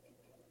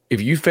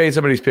 If you fade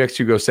somebody's picks,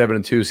 you go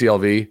 7-2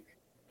 CLV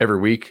every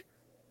week,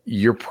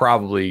 you're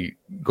probably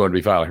going to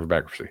be filing for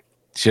bankruptcy.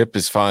 Chip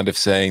is fond of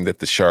saying that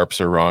the sharps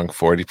are wrong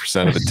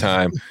 40% of the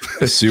time.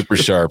 The super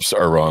sharps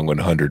are wrong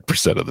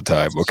 100% of the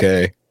time.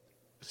 Okay.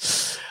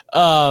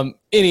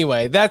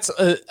 Anyway, that's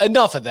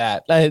enough of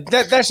that.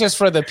 That's just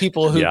for the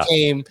people who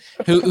came,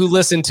 who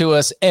listen to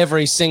us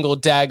every single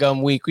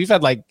daggum week. We've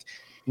had like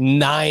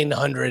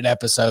 900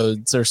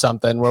 episodes or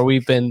something where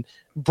we've been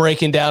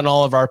breaking down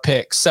all of our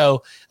picks.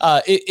 So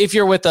if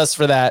you're with us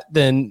for that,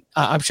 then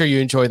I'm sure you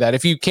enjoy that.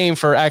 If you came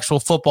for actual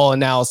football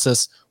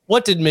analysis,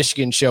 what did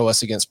Michigan show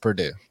us against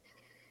Purdue?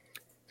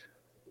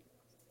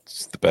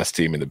 It's the best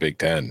team in the Big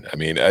Ten. I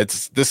mean,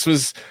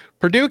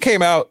 Purdue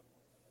came out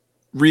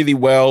really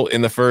well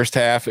in the first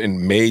half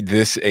and made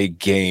this a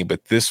game,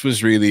 but this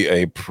was really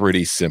a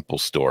pretty simple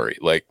story.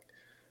 Like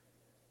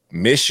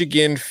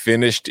Michigan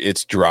finished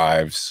its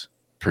drives,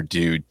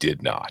 Purdue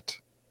did not.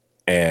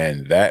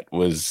 And that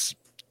was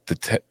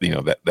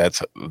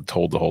that's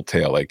told the whole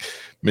tale. Like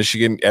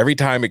Michigan, every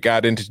time it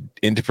got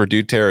into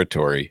Purdue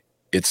territory,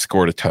 it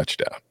scored a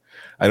touchdown.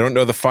 I don't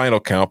know the final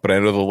count, but I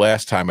know the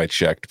last time I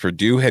checked,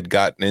 Purdue had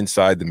gotten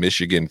inside the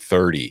Michigan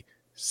 30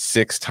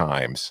 6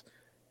 times,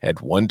 had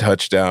 1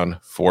 touchdown,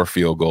 4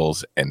 field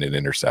goals, and an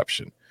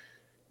interception.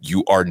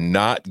 You are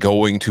not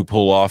going to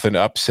pull off an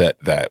upset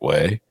that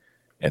way.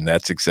 And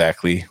that's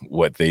exactly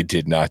what they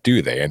did not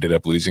do. They ended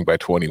up losing by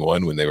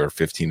 21 when they were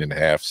 15.5,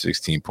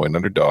 16-point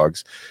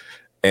underdogs.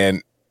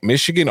 And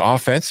Michigan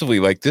offensively,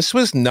 like this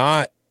was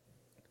not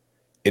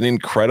an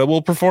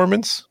incredible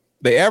performance.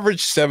 They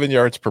averaged 7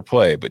 yards per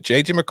play, but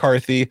J.J.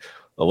 McCarthy,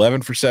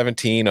 11 for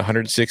 17,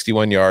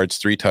 161 yards,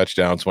 3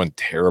 touchdowns, 1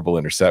 terrible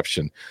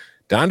interception.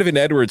 Donovan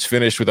Edwards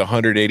finished with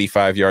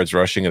 185 yards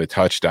rushing and a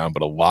touchdown,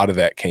 but a lot of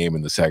that came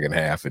in the second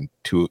half, and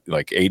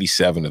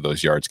 87 of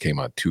those yards came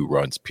on 2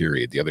 runs,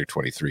 period. The other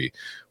 23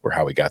 were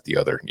how he got the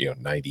other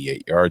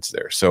 98 yards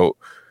there. So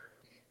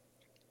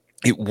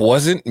it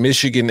wasn't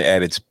Michigan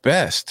at its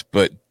best,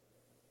 but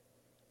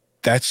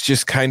that's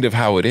just kind of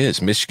how it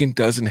is. Michigan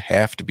doesn't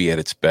have to be at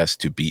its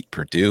best to beat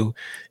Purdue.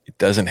 It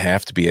doesn't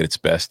have to be at its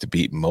best to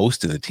beat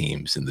most of the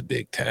teams in the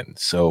Big Ten.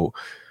 So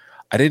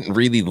I didn't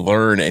really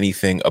learn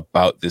anything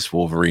about this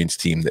Wolverines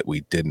team that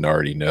we didn't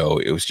already know.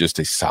 It was just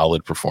a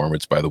solid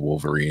performance by the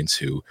Wolverines,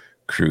 who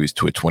cruised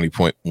to a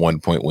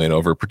 20.1-point win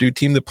over a Purdue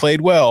team that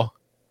played well,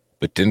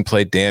 but didn't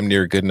play damn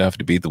near good enough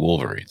to beat the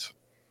Wolverines.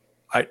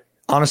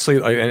 Honestly,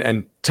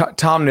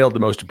 Tom nailed the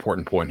most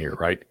important point here,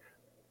 right?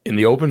 In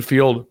the open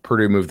field,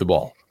 Purdue moved the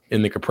ball.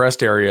 In the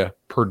compressed area,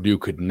 Purdue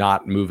could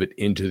not move it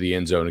into the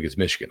end zone against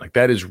Michigan. Like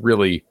that is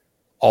really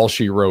all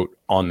she wrote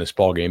on this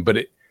ball game.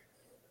 But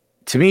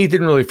to me, it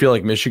didn't really feel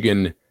like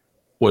Michigan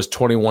was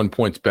 21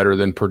 points better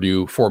than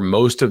Purdue for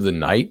most of the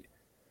night.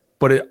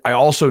 But I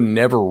also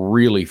never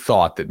really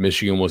thought that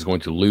Michigan was going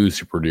to lose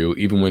to Purdue,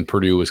 even when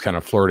Purdue was kind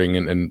of flirting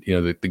and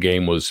the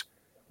game was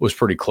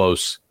pretty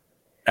close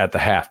at the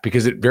half,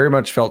 because it very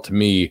much felt to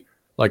me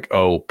like,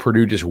 oh,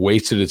 Purdue just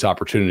wasted its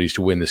opportunities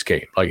to win this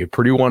game. Like if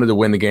Purdue wanted to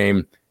win the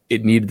game,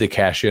 it needed to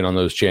cash in on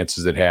those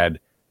chances it had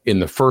in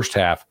the first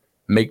half,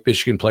 make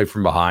Michigan play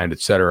from behind, et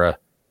cetera.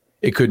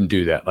 It couldn't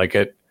do that.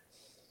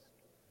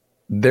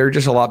 They're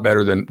just a lot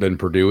better than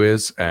Purdue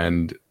is.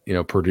 And,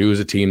 Purdue is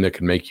a team that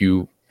can make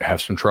you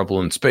have some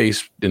trouble in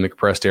space in the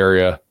compressed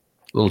area, a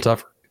little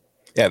tougher.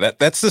 Yeah,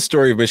 that's the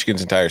story of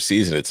Michigan's entire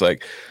season. It's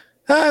like,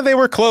 they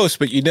were close,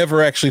 but you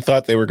never actually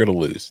thought they were going to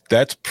lose.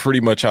 That's pretty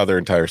much how their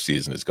entire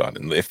season has gone.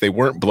 And if they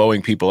weren't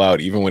blowing people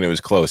out, even when it was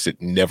close, it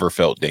never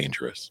felt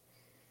dangerous.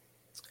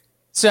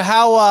 So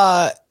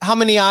how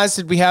many eyes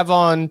did we have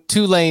on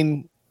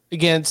Tulane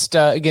against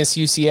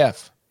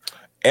UCF?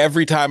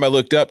 Every time I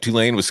looked up,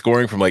 Tulane was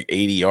scoring from like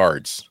 80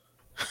 yards.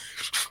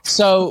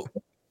 So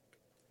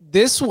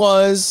this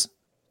was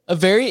a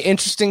very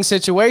interesting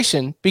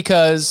situation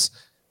because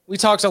we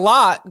talked a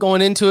lot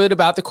going into it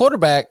about the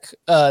quarterback,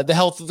 the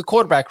health of the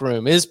quarterback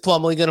room. Is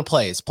Plumlee going to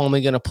play? Is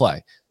Plumlee going to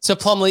play? So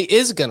Plumlee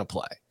is going to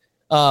play.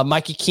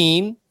 Mikey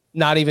Keene,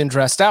 not even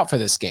dressed out for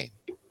this game.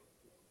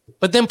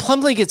 But then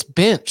Plumlee gets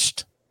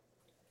benched.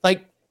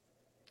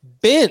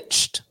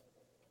 Benched.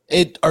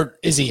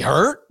 Is he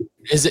hurt?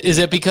 Is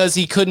it because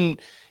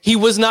he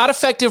was not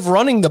effective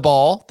running the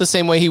ball the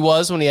same way he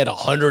was when he had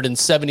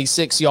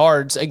 176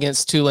 yards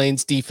against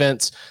Tulane's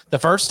defense the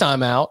first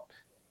time out?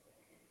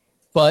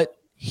 But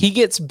he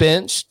gets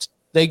benched.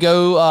 They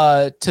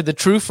go to the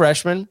true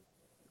freshman,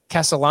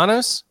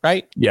 Castellanos,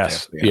 right?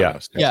 Yes.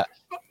 Yeah.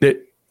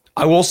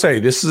 I will say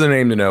this is a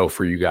name to know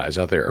for you guys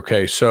out there.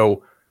 Okay,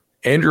 so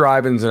Andrew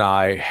Ivins and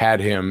I had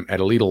him at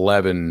Elite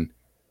 11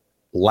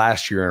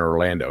 last year in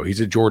Orlando. He's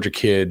a Georgia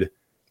kid,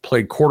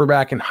 played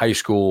quarterback in high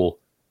school,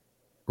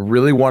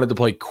 really wanted to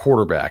play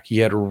quarterback. He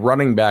had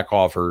running back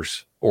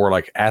offers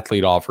or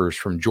athlete offers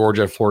from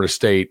Georgia, Florida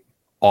State,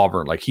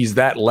 Auburn. He's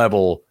that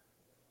level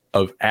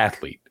of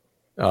athlete.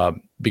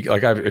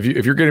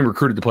 If you're getting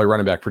recruited to play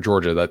running back for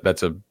Georgia,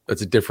 that's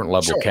a different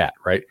level cat,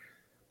 right?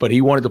 But he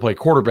wanted to play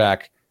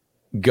quarterback.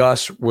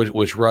 Gus,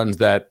 which runs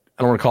that,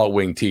 I don't want to call it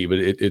wing T, but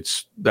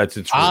it's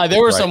really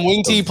there were some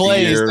wing T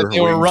plays that they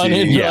were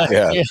running.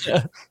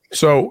 Yeah.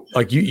 So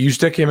you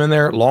stick him in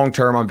there long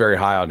term. I'm very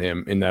high on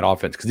him in that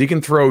offense because he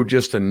can throw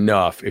just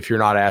enough if you're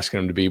not asking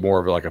him to be more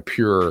of a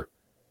pure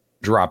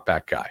drop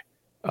back guy.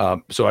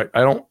 So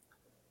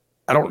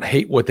I don't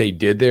hate what they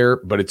did there,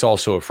 but it's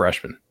also a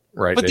freshman,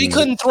 right? But they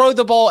couldn't throw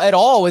the ball at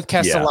all with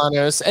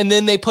Castellanos, and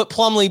then they put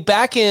Plumlee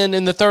back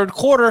in the third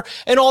quarter,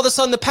 and all of a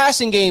sudden the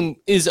passing game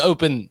is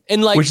open,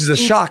 and which is a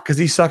shock because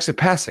he sucks at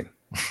passing.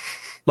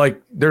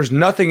 There's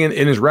nothing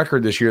in his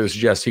record this year that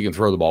suggests he can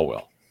throw the ball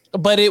well.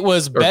 But it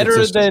was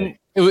better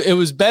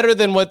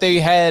than what they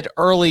had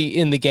early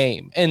in the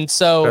game, and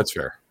so that's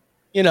fair.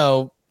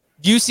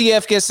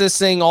 UCF gets this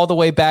thing all the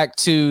way back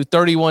to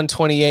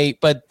 31-28,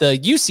 but the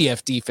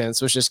UCF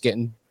defense was just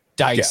getting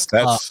diced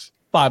up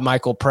by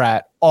Michael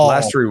Pratt.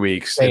 Last 3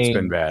 weeks, it's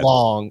been bad.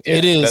 Long. Yeah,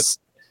 it is.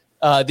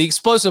 The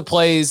explosive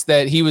plays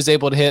that he was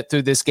able to hit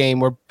through this game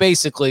were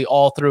basically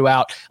all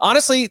throughout.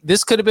 Honestly,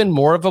 this could have been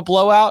more of a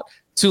blowout.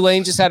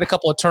 Tulane just had a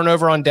couple of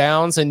turnover on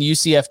downs in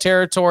UCF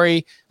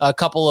territory, a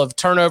couple of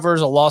turnovers,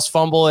 a lost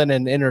fumble, and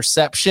an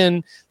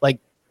interception.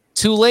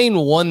 Tulane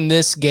won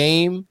this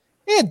game.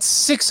 They had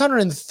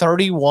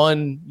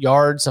 631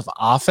 yards of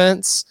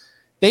offense.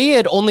 They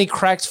had only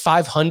cracked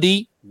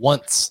 500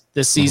 once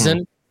this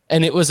season,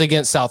 and it was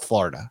against South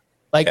Florida.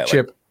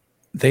 Chip,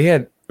 they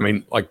had,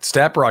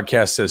 stat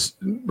broadcast says,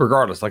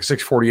 regardless,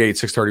 648,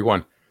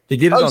 631. They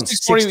did it on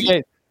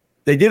 60.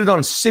 They did it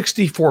on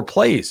 64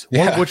 plays,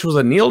 one of which was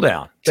a kneel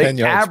down.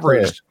 They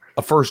averaged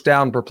a first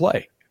down per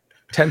play,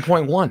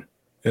 10.1.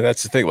 And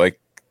that's the thing.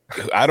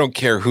 I don't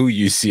care who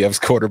UCF's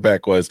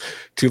quarterback was.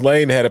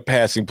 Tulane had a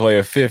passing play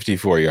of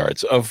 54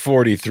 yards, of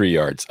 43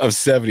 yards, of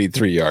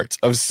 73 yards,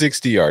 of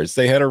 60 yards.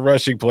 They had a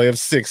rushing play of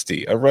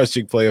 60, a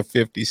rushing play of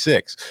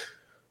 56.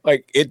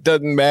 It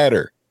doesn't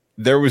matter.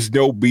 There was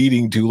no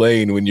beating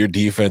Tulane when your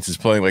defense is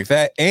playing like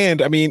that.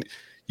 And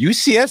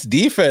UCF's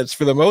defense,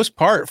 for the most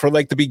part, for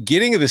the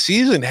beginning of the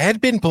season, had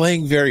been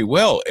playing very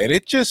well. And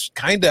it just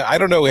kind of, I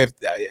don't know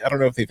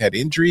if they've had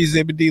injuries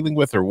they've been dealing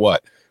with or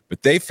what,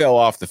 but they fell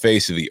off the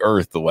face of the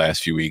earth the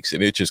last few weeks,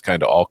 and it just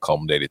kind of all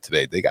culminated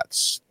today. They got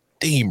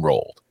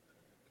steamrolled.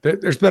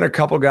 There's been a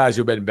couple guys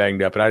who've been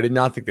banged up, and I did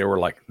not think they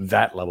were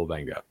that level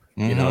banged up.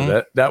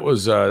 That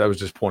was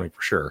disappointing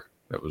for sure.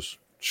 That was,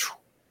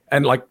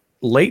 and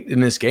late in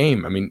this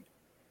game,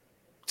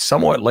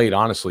 somewhat late,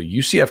 honestly,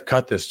 UCF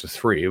cut this to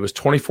 3. It was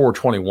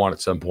 24-21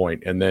 at some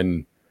point, and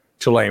then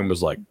Tulane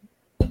was like,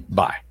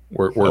 bye.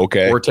 We're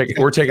okay. We're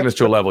taking this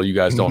to a level you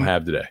guys don't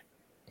have today.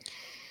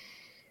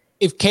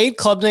 If Cade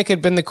Klubnik had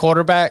been the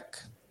quarterback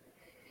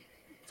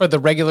for the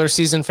regular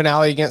season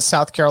finale against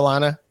South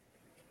Carolina,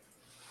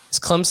 is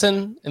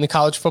Clemson in the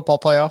college football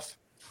playoff?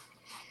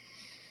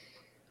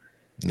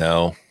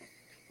 No.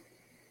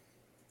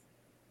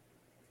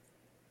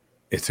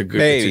 It's a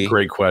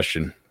great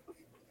question.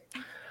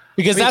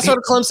 Because that's what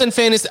a Clemson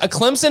fan is. A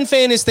Clemson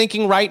fan is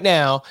thinking right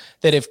now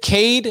that if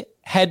Cade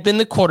had been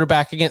the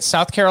quarterback against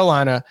South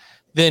Carolina,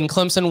 then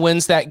Clemson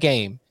wins that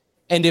game.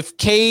 And if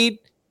Cade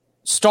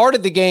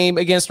started the game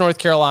against North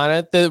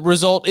Carolina, the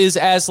result is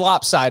as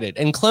lopsided.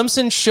 And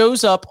Clemson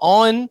shows up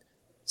on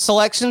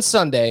Selection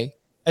Sunday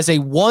as a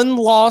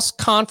one-loss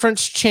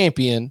conference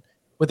champion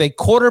with a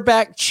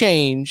quarterback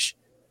change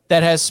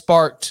that has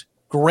sparked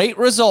great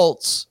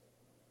results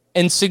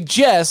and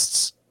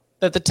suggests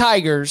that the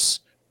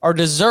Tigers are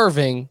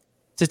deserving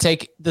to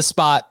take the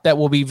spot that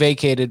will be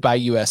vacated by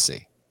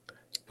USC.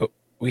 But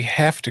we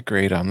have to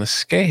grade on the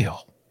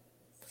scale,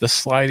 the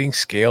sliding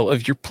scale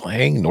of you're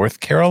playing North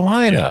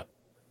Carolina.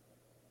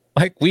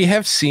 Like, we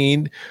have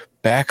seen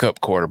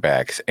backup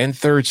quarterbacks and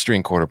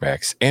third-string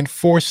quarterbacks and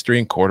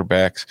fourth-string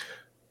quarterbacks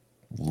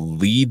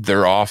lead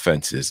their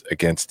offenses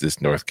against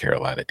this North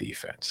Carolina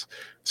defense.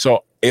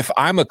 So if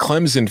I'm a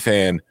Clemson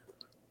fan,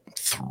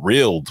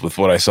 thrilled with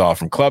what I saw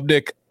from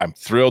Klubnik, I'm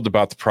thrilled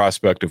about the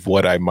prospect of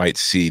what I might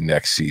see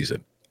next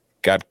season.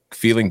 Got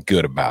feeling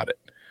good about it.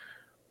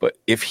 But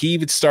if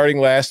he'd been starting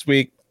last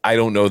week, I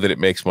don't know that it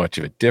makes much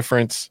of a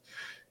difference.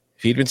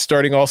 If he'd been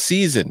starting all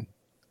season,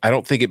 I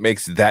don't think it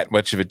makes that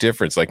much of a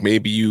difference. Like,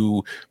 maybe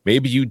you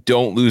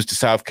don't lose to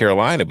South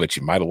Carolina, but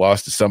you might have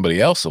lost to somebody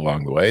else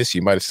along the way, so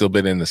you might have still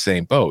been in the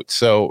same boat.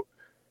 So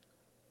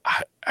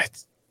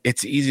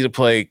it's easy to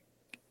play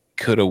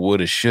coulda,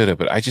 woulda, shoulda,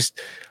 but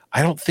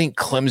I don't think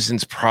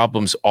Clemson's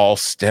problems all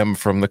stem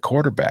from the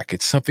quarterback.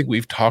 It's something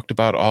we've talked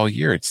about all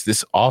year. It's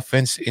this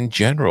offense in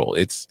general.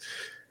 It's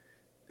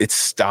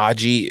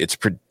stodgy, it's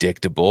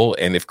predictable,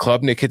 and if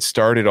Klubnik had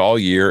started all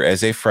year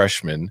as a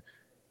freshman,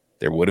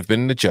 there would have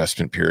been an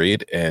adjustment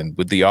period, and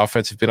would the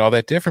offense have been all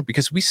that different?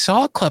 Because we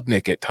saw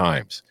Klubnik at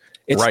times.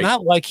 It's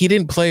not like he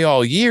didn't play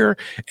all year,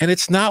 and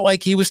it's not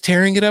like he was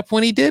tearing it up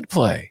when he did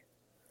play.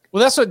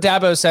 Well, that's what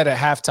Dabo said at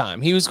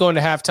halftime. He was going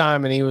to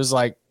halftime, and he was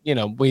like,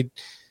 we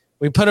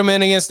put him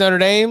in against Notre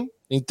Dame.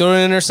 He threw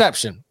an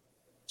interception.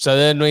 So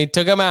then we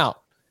took him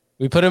out.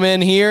 We put him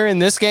in here in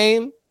this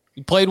game.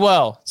 He played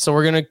well. So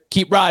we're going to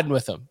keep riding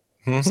with him.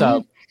 Mm-hmm.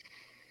 So,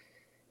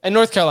 and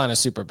North Carolina's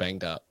super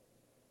banged up.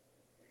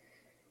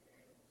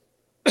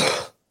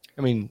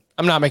 I mean,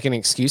 I'm not making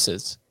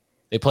excuses.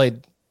 They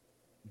played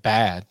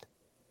bad.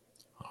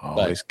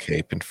 Always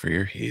caping for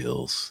your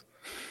heels.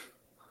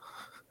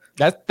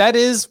 That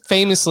is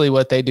famously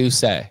what they do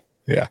say.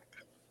 Yeah.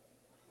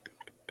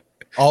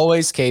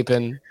 Always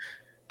caping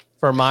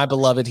for my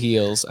beloved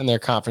heels and their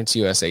Conference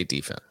USA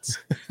defense.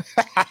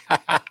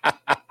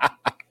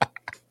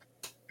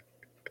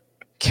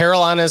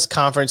 Carolina's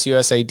Conference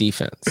USA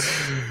defense.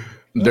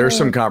 There's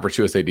some Conference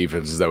USA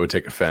defenses that would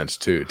take offense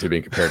to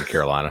being compared to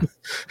Carolina.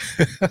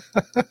 I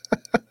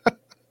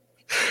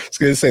was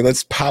going to say,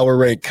 let's power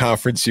rank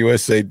Conference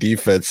USA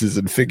defenses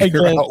and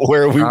figure out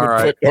where we would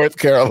put North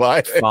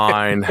Carolina.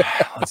 Fine.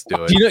 Let's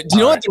do it. Do you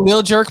know what the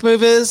real jerk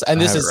move is?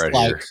 And this is right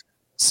like, here.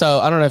 So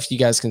I don't know if you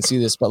guys can see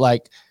this,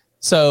 but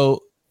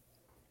so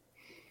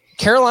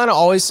Carolina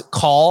always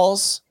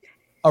calls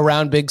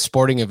around big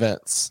sporting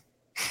events.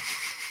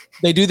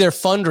 They do their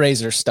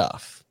fundraiser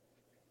stuff.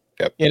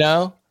 Yep.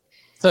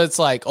 So it's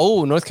like,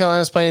 oh, North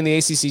Carolina's playing the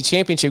ACC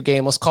championship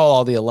game. Let's call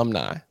all the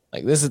alumni.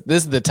 Like, this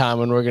is the time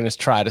when we're going to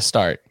try to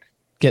start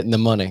getting the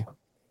money.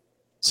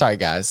 Sorry,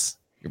 guys.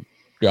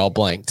 You're all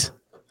blanked.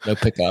 No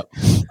pickup.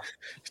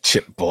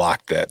 Chip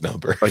blocked that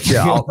number. But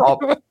yeah,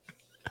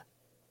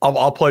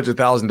 I'll pledge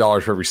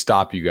 $1,000 for every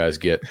stop you guys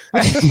get.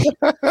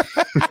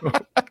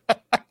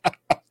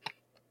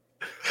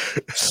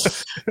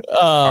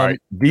 All right.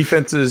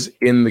 Defenses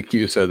in the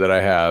CUSA that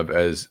I have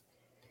as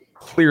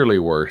clearly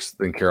worse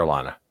than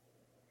Carolina.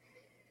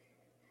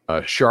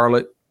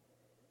 Charlotte,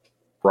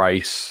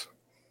 Rice,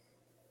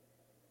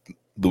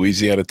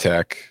 Louisiana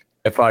Tech,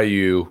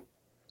 FIU,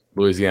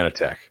 Louisiana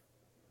Tech.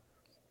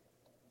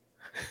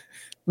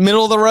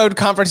 Middle of the road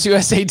Conference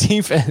USA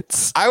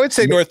defense. I would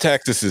say North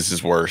Texas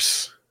is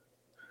worse.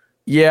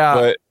 Yeah.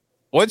 But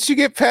once you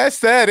get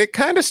past that, it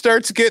kind of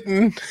starts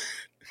getting...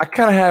 I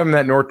kind of have him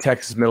that North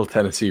Texas, Middle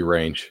Tennessee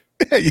range.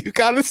 Yeah, you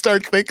got to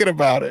start thinking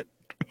about it,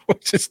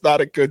 which is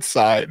not a good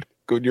sign.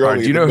 When you're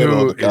do you know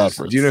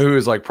who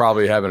is like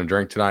probably having a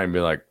drink tonight and be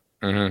like,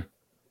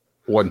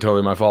 wasn't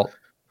totally my fault?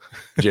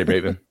 Jay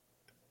Bateman.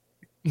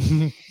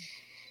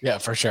 Yeah,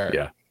 for sure.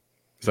 Yeah.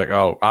 He's like,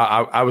 oh,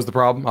 I was the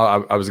problem.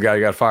 I was the guy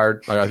who got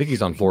fired. I think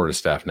he's on Florida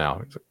staff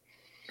now. He's like,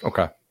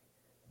 okay.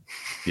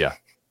 Yeah.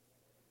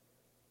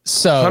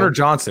 So Hunter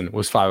Johnson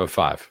was 5 of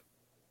 5.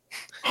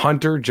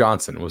 Hunter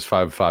Johnson was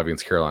 5 of 5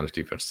 against Carolina's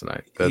defense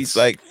tonight. He's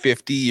like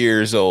 50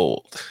 years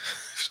old.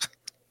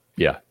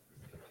 Yeah.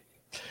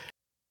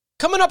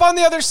 Coming up on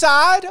the other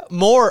side,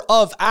 more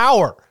of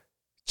our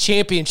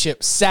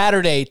championship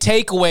Saturday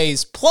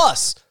takeaways,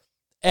 plus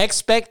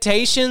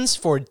expectations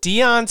for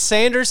Deion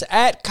Sanders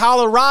at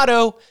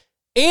Colorado,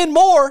 and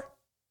more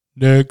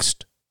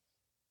next.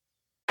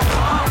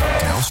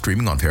 Now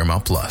streaming on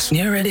Paramount Plus.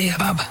 You ready,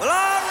 Bob? Well, all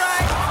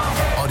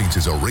right.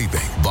 Audiences are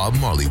raving. Bob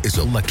Marley is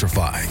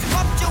electrifying.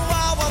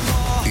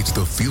 It's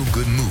the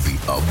feel-good movie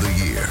of the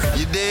year.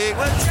 You dig?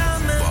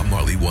 Bob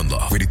Marley, One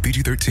Love. Rated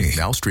PG-13.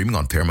 Now streaming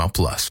on Paramount+.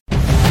 New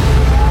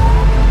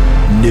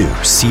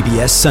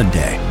CBS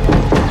Sunday.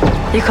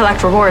 You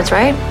collect rewards,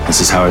 right? This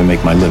is how I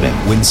make my living.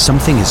 When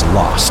something is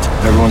lost,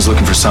 everyone's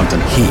looking for something.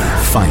 He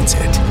finds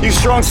it. You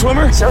strong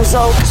swimmer?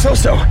 So-so.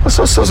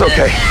 So-so's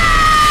okay.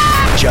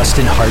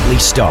 Justin Hartley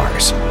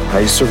stars. How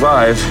you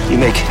survive, you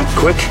make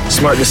quick,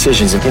 smart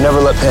decisions, and you never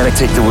let panic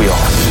take the wheel.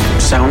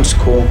 Sounds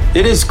cool.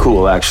 It is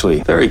cool,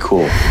 actually. Very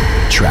cool.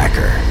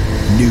 Tracker.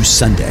 New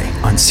Sunday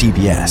on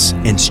CBS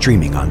and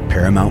streaming on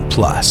Paramount+.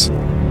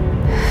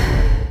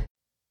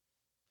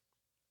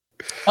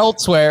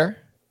 Elsewhere,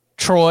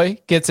 Troy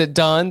gets it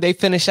done. They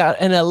finish out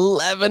an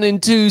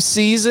 11-2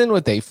 season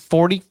with a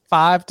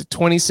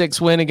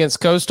 45-26 win against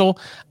Coastal.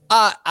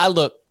 I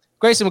look,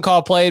 Grayson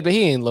McCall played, but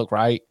he didn't look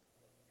right.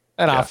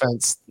 That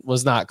offense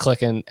was not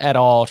clicking at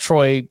all.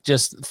 Troy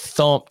just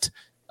thumped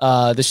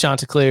the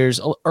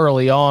Chanticleers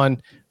early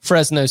on.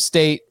 Fresno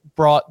State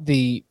brought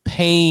the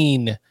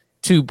pain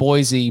to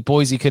Boise.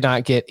 Boise could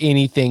not get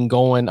anything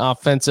going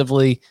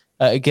offensively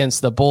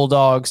against the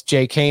Bulldogs.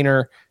 Jay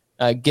Kaner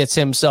gets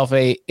himself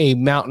a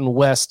Mountain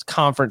West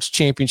Conference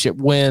championship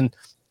win.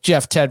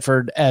 Jeff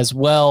Tedford as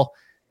well.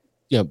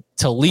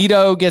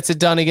 Toledo gets it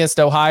done against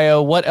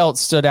Ohio. What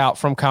else stood out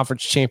from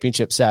Conference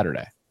Championship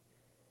Saturday?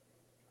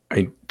 I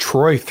mean,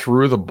 Troy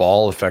threw the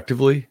ball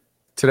effectively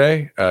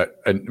today.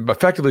 And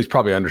effectively is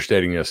probably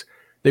understating this.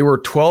 They were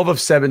 12 of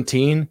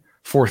 17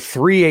 for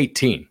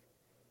 318.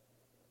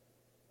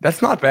 That's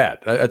not bad.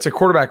 That's a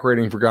quarterback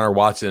rating for Gunnar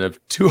Watson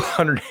of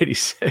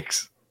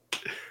 286.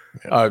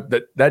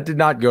 That did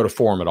not go to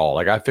form at all.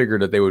 Like, I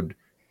figured that they would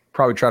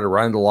probably try to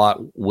run it a lot,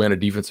 win a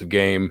defensive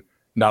game,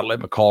 not let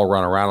McCall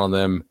run around on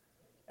them.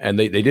 And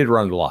they did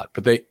run it a lot.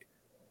 But they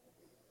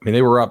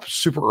were up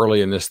super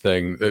early in this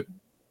thing.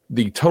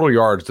 The total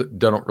yards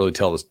don't really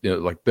tell this, they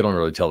don't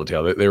really tell the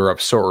tale. They were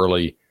up so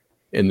early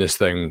in this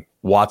thing.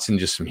 Watson,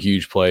 just some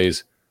huge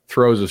plays,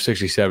 throws of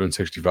 67,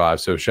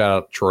 65. So shout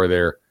out to Troy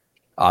there.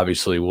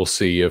 Obviously, we'll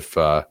see if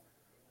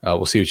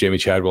Jamie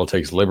Chadwell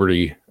takes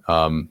Liberty.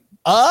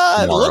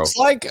 It looks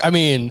like,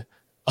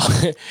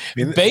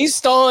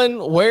 based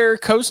on where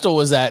Coastal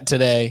was at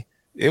today,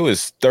 it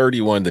was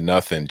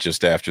 31-0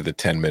 just after the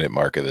 10-minute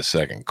mark of the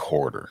second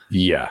quarter.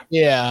 Yeah.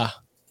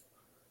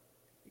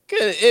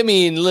 I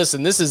mean,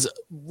 listen, this is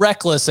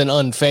reckless and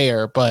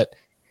unfair, but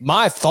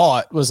my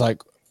thought was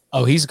like,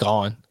 oh, he's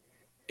gone.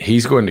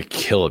 He's going to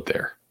kill it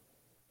there.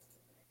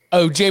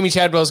 Oh, Jamie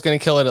Chadwell's going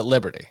to kill it at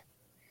Liberty.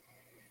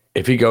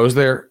 If he goes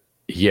there,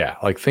 yeah.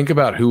 Like, think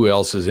about who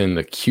else is in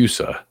the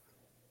CUSA.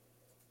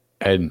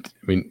 And,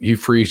 Hugh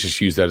Freeze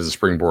just used that as a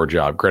springboard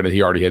job. Granted,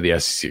 he already had the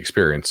SEC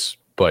experience,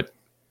 but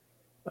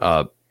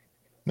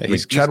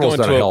Chadwell's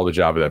done a hell of a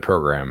job of that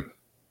program.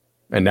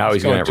 And now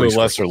he's going to have to a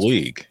lesser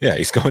league. Yeah,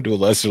 he's going to a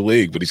lesser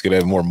league, but he's going to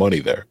have more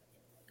money there.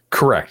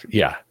 Correct.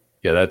 Yeah.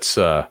 That's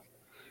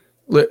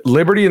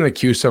Liberty and the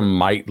CUSA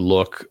might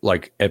look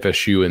like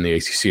FSU and the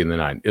ACC in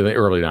the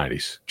early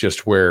 90s,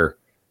 just where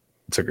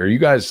it's like, are you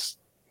guys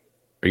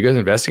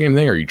investing in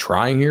anything? Are you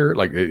trying here?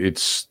 Like,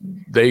 if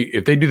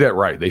they do that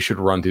right, they should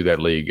run through that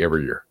league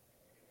every year.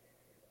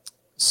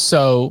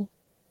 So,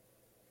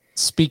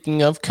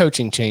 speaking of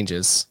coaching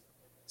changes,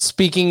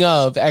 speaking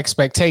of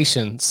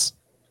expectations,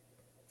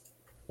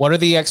 what are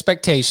the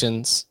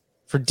expectations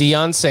for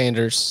Deion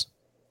Sanders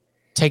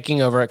taking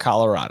over at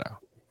Colorado?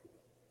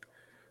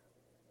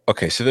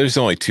 Okay, so there's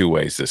only two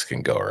ways this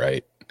can go,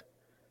 right?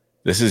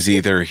 This is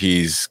either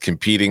he's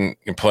competing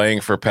and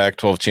playing for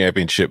Pac-12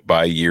 championship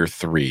by year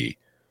 3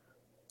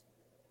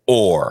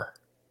 or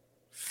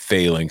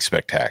failing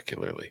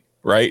spectacularly,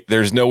 right?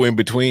 There's no in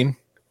between.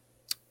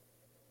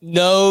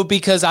 No,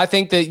 because I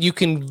think that you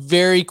can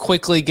very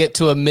quickly get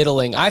to a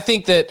middling. I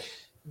think that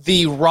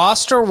the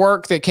roster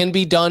work that can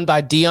be done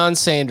by Deion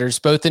Sanders,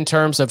 both in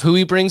terms of who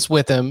he brings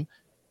with him,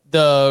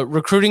 the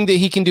recruiting that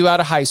he can do out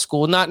of high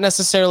school, not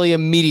necessarily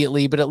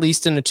immediately, but at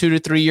least in a 2 to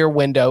 3 year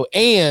window,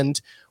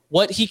 and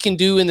what he can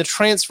do in the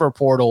transfer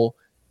portal,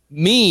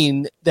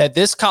 mean that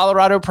this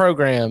Colorado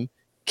program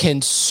can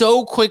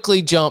so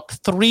quickly jump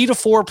 3 to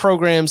 4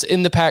 programs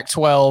in the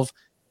Pac-12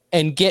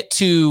 and get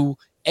to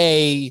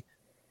a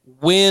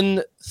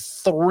win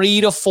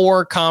 3 to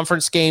 4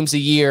 conference games a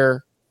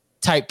year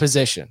type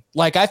position.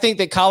 Like, I think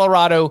that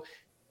Colorado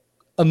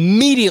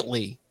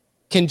immediately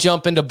can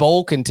jump into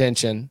bowl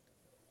contention.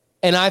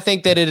 And I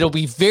think that it'll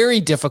be very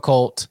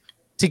difficult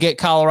to get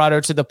Colorado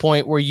to the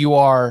point where you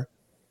are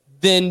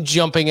then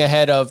jumping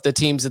ahead of the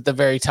teams at the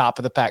very top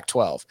of the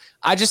Pac-12.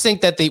 I just think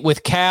that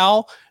with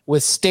Cal,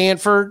 with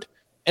Stanford,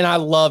 and I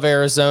love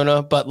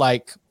Arizona, but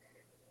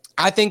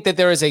I think that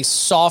there is a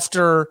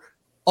softer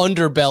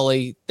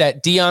underbelly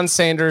that Deion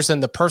Sanders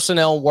and the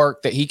personnel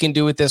work that he can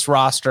do with this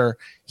roster,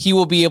 he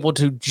will be able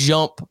to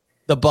jump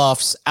the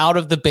Buffs out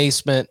of the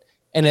basement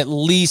and at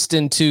least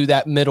into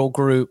that middle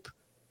group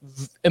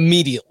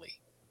immediately.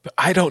 But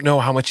I don't know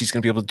how much he's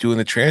going to be able to do in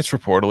the transfer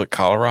portal at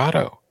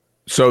Colorado.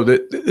 So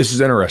this is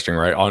interesting,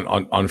 right?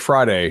 On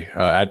Friday,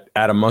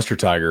 Adam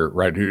Munstertiger,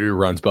 right, who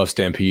runs Buff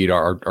Stampede,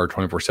 our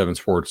 24/7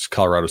 Sports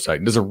Colorado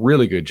site, does a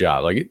really good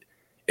job. Like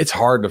it's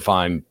hard to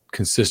find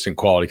consistent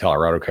quality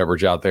Colorado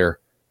coverage out there,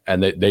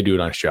 and they do a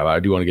nice job. I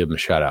do want to give them a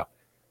shout out.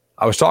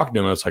 I was talking to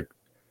him, and it's like,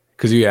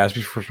 because he asked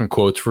me for some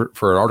quotes for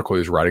an article he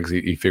was writing,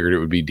 because he figured it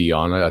would be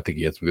Dion. I think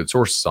he had some good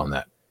sources on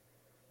that.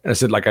 And I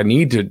said, like, I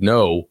need to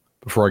know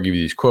before I give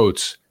you these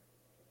quotes,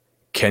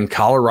 can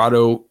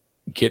Colorado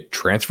get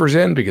transfers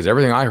in? Because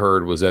everything I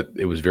heard was that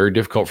it was very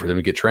difficult for them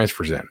to get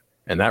transfers in,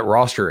 and that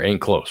roster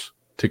ain't close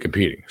to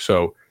competing.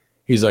 So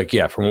he's like,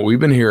 yeah, from what we've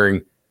been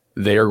hearing,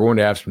 they are going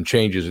to have some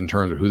changes in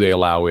terms of who they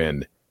allow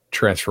in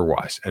transfer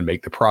wise and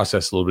make the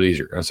process a little bit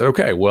easier. And I said,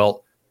 okay,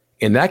 well,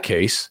 in that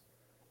case,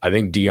 I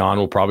think Dion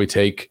will probably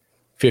take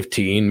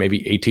 15,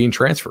 maybe 18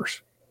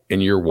 transfers in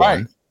year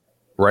one,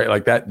 right?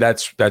 Like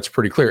that's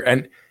pretty clear.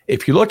 And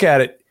if you look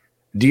at it,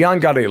 Dion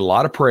got a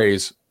lot of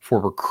praise for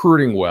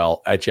recruiting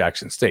well at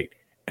Jackson State,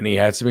 and he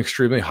had some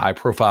extremely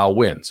high-profile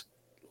wins,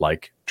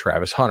 like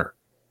Travis Hunter.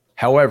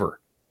 However,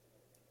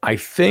 I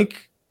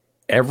think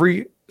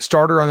every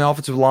starter on the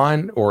offensive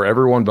line, or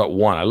everyone but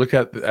one, I looked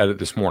at it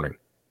this morning,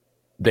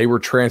 they were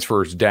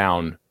transfers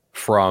down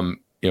from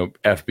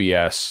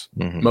FBS,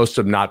 most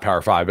of them not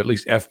Power 5, at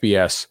least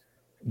FBS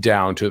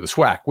down to the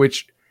SWAC,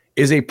 which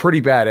is a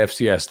pretty bad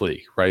FCS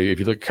league, right? If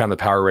you look at kind of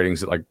the power ratings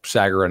that like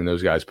Sagarin and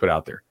those guys put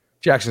out there.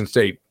 Jackson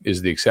State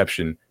is the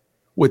exception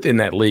within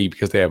that league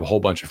because they have a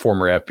whole bunch of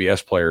former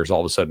FBS players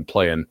all of a sudden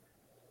playing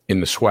in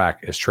the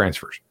SWAC as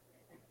transfers.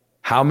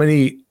 How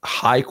many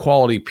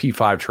high-quality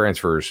P5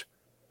 transfers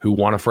who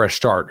want a fresh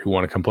start, who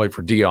want to come play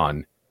for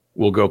Dion,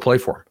 will go play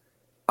for him?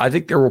 I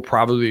think there will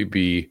probably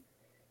be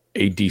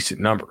a decent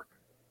number.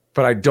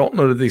 But I don't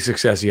know that the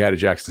success he had at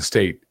Jackson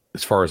State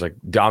as far as like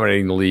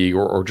dominating the league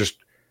or just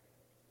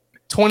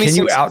 – can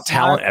you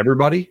out-talent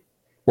everybody?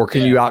 Or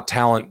can you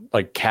out-talent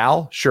like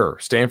Cal? Sure.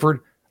 Stanford?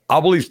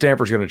 I'll believe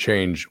Stanford's going to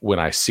change when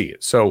I see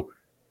it. So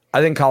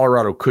I think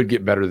Colorado could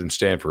get better than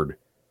Stanford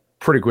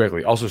pretty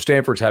quickly. Also,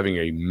 Stanford's having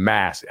a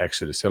mass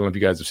exodus. I don't know if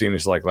you guys have seen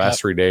this like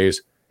last 3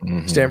 days.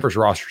 Stanford's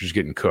roster is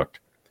getting cooked.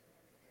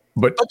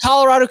 But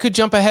Colorado could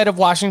jump ahead of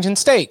Washington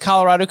State.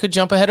 Colorado could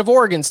jump ahead of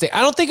Oregon State.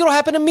 I don't think it'll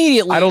happen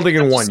immediately. I don't think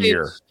in 1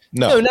 year.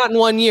 No, not in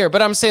 1 year.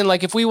 But I'm saying,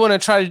 like, if we want to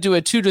try to do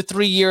a 2 to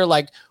 3 year,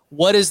 like,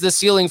 what is the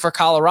ceiling for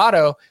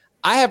Colorado?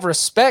 I have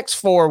respect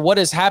for what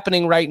is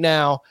happening right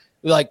now.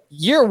 Like,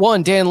 year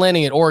one, Dan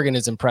Lanning at Oregon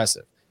is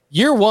impressive.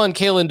 Year one,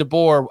 Kalen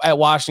DeBoer at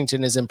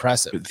Washington is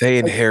impressive. But they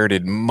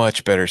inherited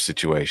much better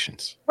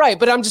situations. Right,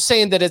 but I'm just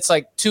saying that it's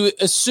like to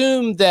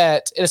assume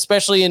that,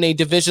 especially in a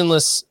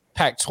divisionless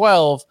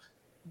Pac-12,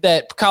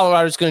 that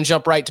Colorado is going to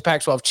jump right to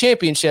Pac-12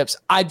 championships.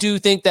 I do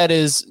think that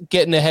is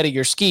getting ahead of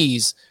your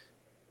skis,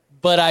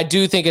 but I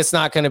do think it's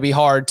not going to be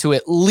hard to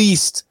at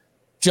least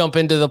jump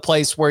into the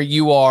place where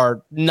you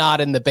are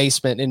not in the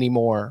basement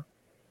anymore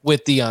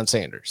with Deion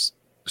Sanders.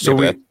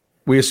 So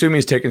we assume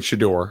he's taking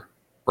Shedeur,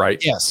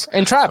 right? Yes,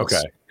 and Travis.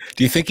 Okay.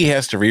 Do you think he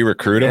has to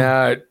re-recruit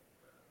him?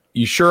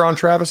 You sure on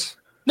Travis?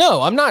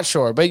 No, I'm not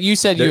sure, but you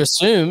said you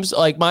assumes.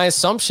 Like, my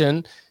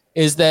assumption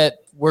is that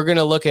we're going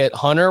to look at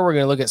Hunter, we're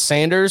going to look at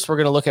Sanders, we're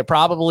going to look at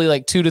probably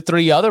like 2 to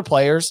 3 other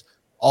players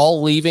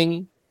all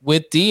leaving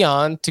with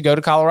Deion to go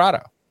to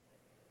Colorado.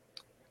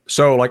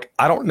 So, like,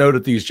 I don't know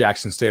that these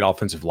Jackson State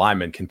offensive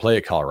linemen can play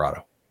at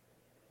Colorado,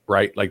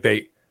 right? Like,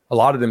 a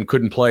lot of them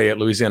couldn't play at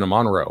Louisiana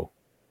Monroe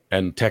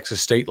and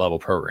Texas State level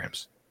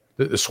programs.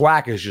 The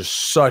SWAC is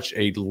just such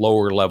a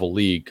lower level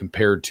league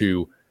compared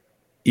to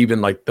even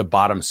like the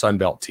bottom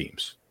Sunbelt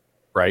teams,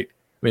 right?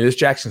 I mean, this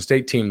Jackson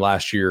State team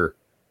last year,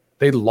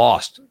 they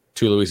lost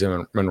to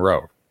Louisiana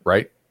Monroe,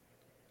 right?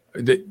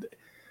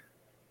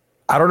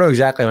 I don't know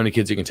exactly how many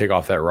kids you can take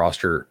off that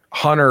roster.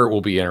 Hunter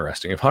will be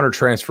interesting. If Hunter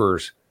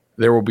transfers,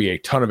 there will be a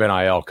ton of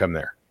NIL come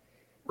there,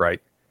 right?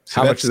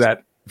 So how much of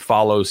that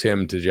follows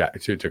him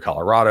to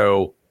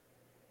Colorado?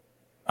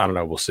 I don't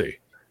know. We'll see.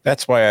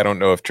 That's why I don't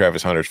know if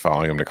Travis Hunter's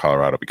following him to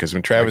Colorado, because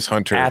when Travis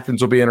Hunter...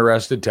 Athens will be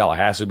interested.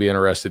 Tallahassee will be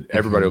interested.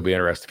 Everybody will be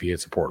interested if he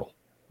hits the portal.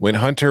 When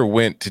Hunter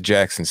went to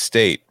Jackson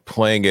State,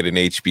 playing at an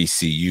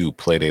HBCU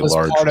played a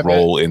large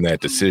role in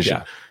that decision.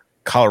 Yeah.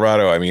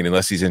 Colorado, I mean,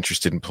 unless he's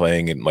interested in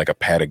playing in like a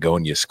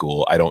Patagonia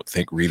school, I don't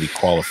think really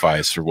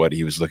qualifies for what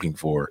he was looking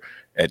for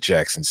at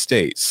Jackson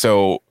State.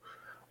 So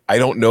I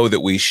don't know that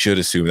we should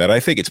assume that. I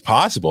think it's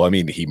possible. I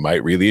mean, he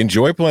might really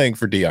enjoy playing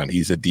for Deion.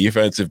 He's a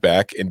defensive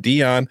back, and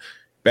Deion,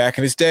 back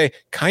in his day,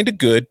 kind of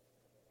good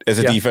as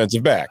a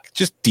defensive back,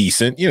 just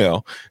decent,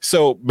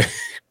 so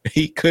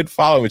he could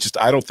follow him. It's just,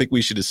 I don't think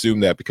we should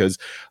assume that, because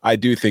I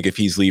do think if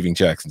he's leaving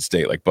Jackson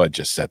State, like Bud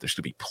just said, there's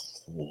going to be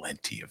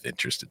plenty of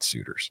interested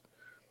suitors.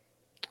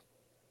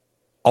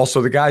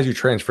 Also, the guys who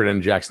transferred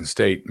into Jackson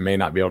State may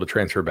not be able to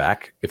transfer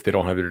back if they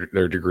don't have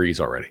their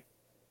degrees already,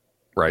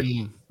 right?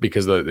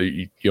 Because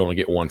you only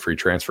get one free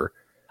transfer.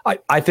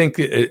 I think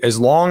as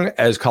long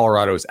as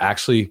Colorado is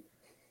actually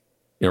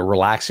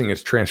relaxing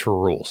its transfer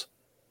rules,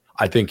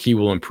 I think he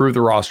will improve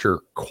the roster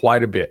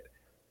quite a bit.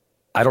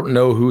 I don't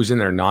know who's in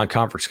their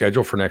non-conference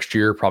schedule for next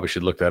year. Probably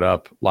should look that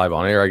up live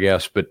on air, I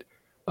guess. But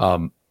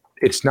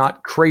It's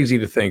not crazy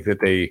to think that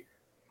they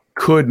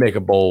could make a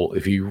bowl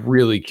if he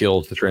really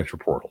kills the transfer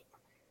portal.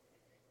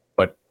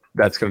 But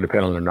that's going to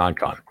depend on their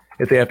non-con.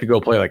 If they have to go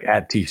play like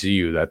at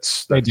TCU,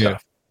 that's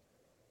tough.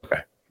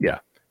 Okay. Yeah.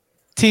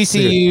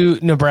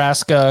 TCU,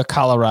 Nebraska,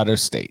 Colorado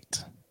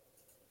State.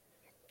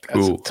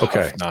 Ooh,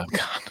 okay.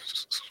 Non-con.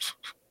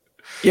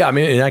 Yeah, I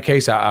mean, in that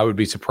case, I would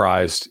be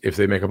surprised if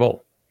they make a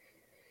bowl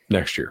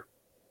next year.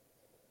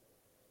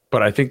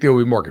 But I think they'll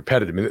be more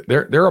competitive. I mean,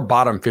 they're a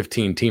bottom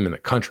 15 team in the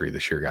country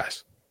this year,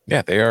 guys.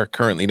 Yeah, they are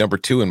currently number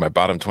 2 in my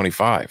bottom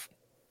 25.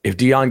 If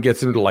Deion gets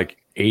them to like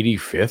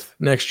 85th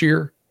next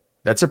year,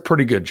 that's a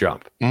pretty good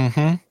jump. Mm-hmm.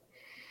 And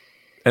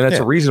that's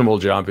a reasonable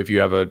jump if you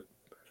have a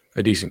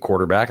decent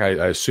quarterback. I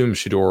assume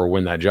Shedeur will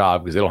win that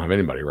job because they don't have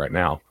anybody right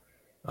now.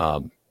 I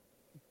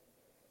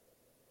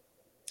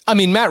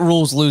mean, Matt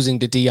Rule's losing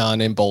to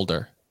Deion in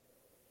Boulder.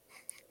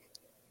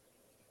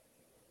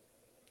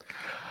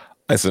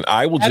 Listen,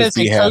 I will just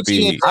be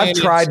happy. I've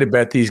tried to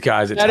bet these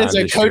guys at that times is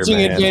a this coaching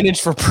year, man.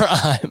 advantage for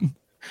Prime.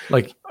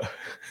 Like,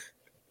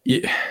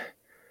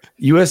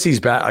 USC's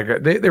back.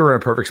 Like, they were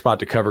in a perfect spot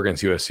to cover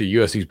against USC.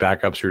 USC's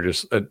backups are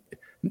just, and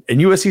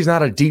USC's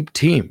not a deep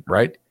team,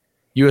 right?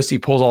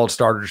 USC pulls all its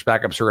starters,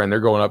 backups are in. They're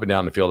going up and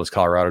down the field. This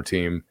Colorado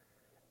team.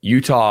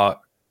 Utah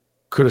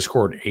could have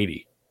scored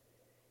 80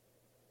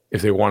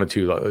 if they wanted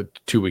to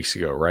 2 weeks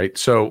ago, right?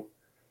 So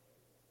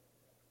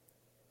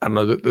I don't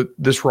know.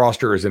 This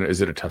roster is in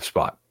a tough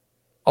spot.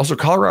 Also,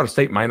 Colorado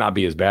State might not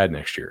be as bad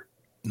next year.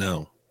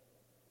 No.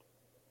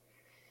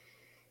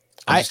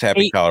 I'm just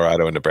happy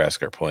Colorado and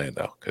Nebraska are playing,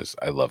 though, because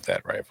I love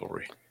that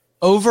rivalry.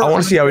 I want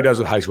to see how he does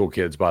with high school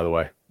kids, by the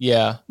way.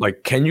 Yeah.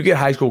 Like, can you get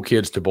high school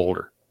kids to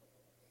Boulder?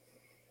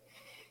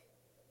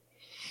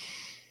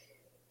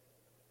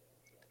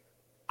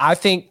 I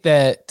think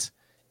that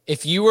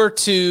if you were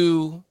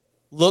to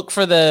look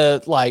for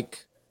the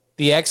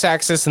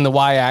x-axis and the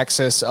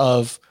y-axis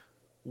of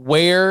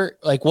where,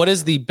 like, what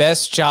is the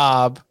best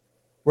job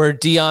where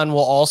Deion will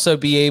also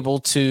be able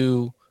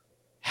to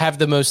have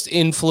the most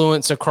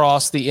influence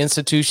across the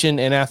institution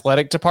and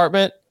athletic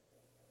department,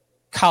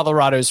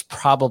 Colorado's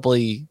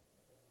probably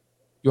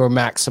your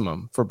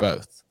maximum for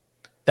both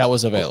that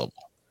was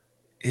available.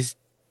 Is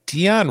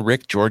Deion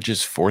Rick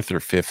George's 4th or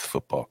 5th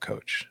football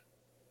coach?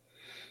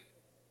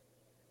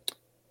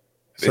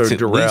 So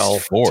Darrell,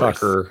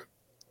 Tucker.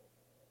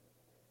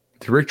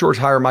 Did Rick George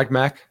hire Mike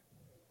Mack?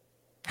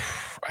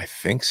 I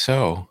think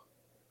so.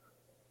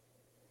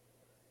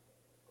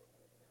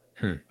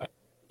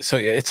 So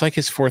it's like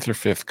his 4th or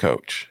 5th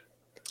coach.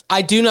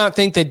 I do not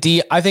think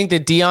that I think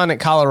that Deion at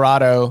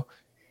Colorado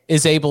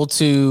is able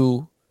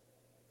to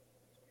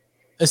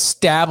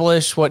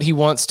establish what he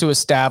wants to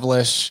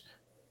establish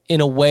in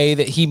a way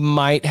that he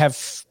might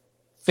have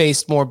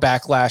faced more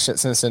backlash at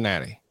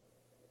Cincinnati.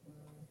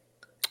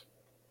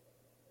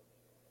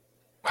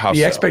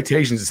 The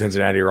expectations at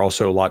Cincinnati are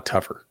also a lot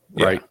tougher,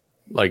 right?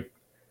 Like,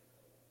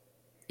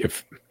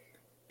 if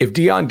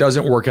Deion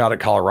doesn't work out at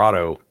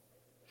Colorado,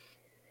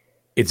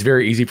 it's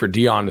very easy for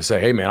Deion to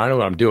say, "Hey, man, I know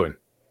what I'm doing.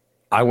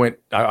 I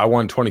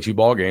won 22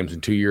 ball games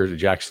in 2 years at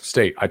Jackson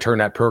State. I turned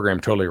that program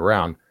totally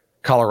around.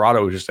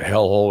 Colorado was just a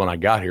hellhole when I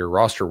got here,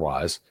 roster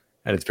wise,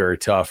 and it's very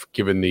tough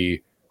given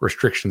the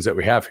restrictions that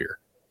we have here.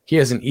 He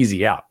has an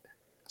easy out.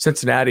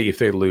 Cincinnati, if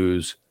they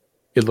lose,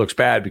 it looks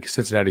bad because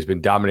Cincinnati's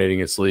been dominating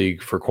its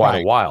league for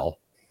quite a while,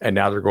 and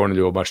now they're going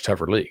into a much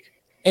tougher league.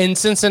 And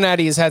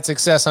Cincinnati has had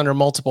success under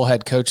multiple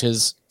head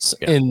coaches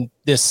in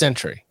this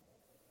century.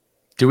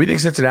 Do we think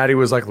Cincinnati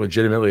was like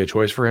legitimately a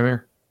choice for him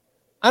here?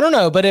 I don't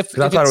know, but if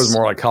I thought it was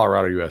more like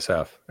Colorado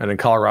USF, and then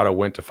Colorado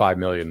went to $5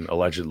 million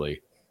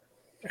allegedly,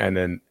 and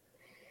then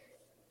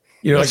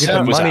like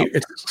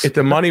if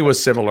the money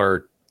was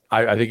similar,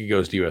 I think he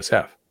goes to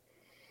USF.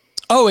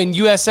 Oh, and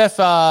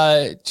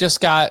USF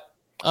just got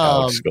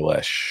Alex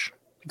Galesh.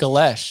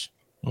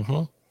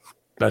 Mm-hmm.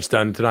 That's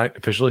done tonight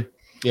officially.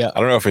 Yeah,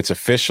 I don't know if it's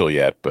official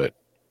yet, but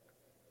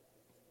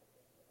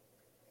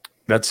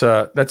that's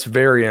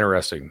very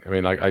interesting. I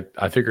mean, like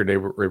I figured they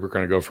were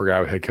going to go for a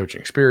guy with head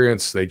coaching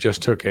experience. They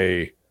just took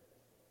an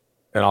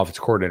offense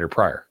coordinator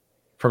prior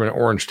from an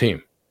orange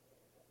team,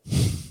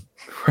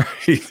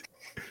 right?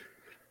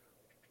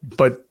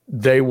 But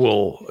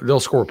they'll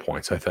score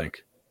points. I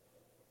think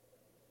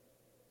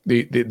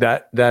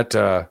that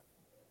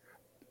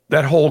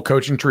whole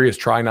coaching tree is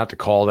trying not to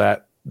call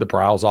that the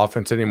Briles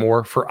offense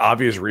anymore for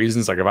obvious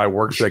reasons. Like if I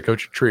worked for that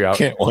coaching tree, I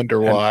can't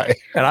wonder why.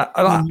 And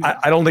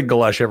I don't think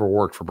Galesh ever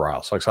worked for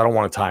Briles. Like, so I don't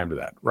want to tie him to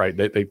that. Right?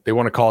 They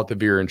want to call it the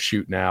veer and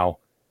shoot now.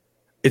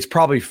 It's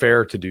probably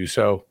fair to do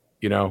so.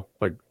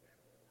 Like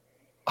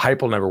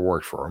Heupel never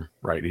worked for him.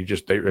 Right?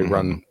 They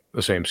run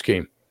the same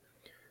scheme.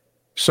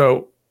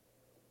 So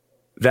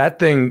that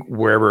thing,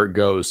 wherever it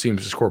goes,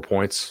 seems to score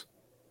points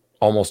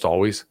almost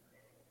always.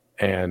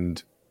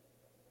 And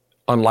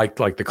unlike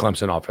like the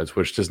Clemson offense,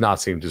 which does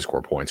not seem to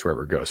score points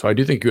wherever it goes. So I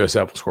do think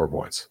USF will score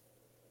points.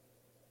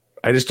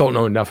 I just don't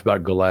know enough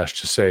about Galesh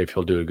to say if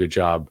he'll do a good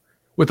job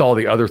with all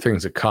the other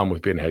things that come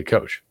with being a head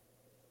coach.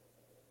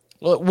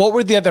 What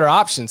were the other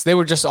options? They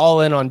were just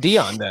all in on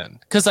Dion then,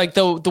 because like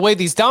the way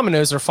these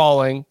dominoes are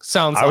falling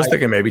sounds. I was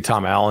thinking maybe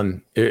Tom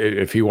Allen,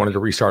 if he wanted to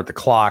restart the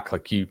clock,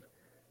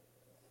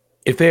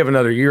 if they have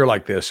another year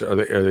like this, are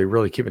they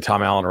really keeping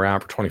Tom Allen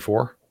around for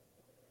 24?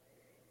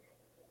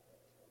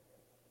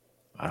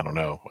 I don't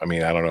know. I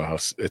mean, I don't know how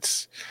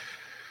it's.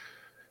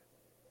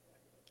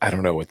 I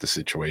don't know what the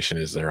situation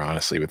is there,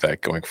 honestly, with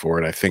that going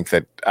forward. I think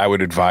that I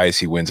would advise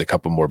he wins a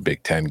couple more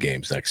Big Ten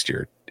games next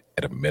year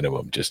at a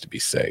minimum, just to be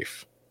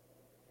safe.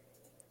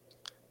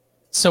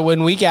 So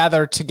when we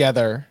gather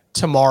together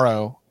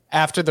tomorrow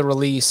after the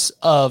release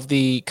of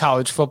the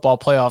college football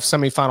playoff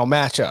semifinal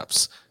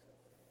matchups,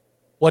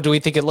 what do we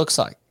think it looks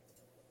like?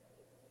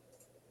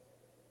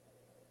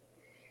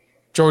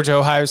 Georgia,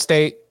 Ohio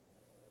State,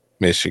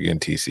 Michigan,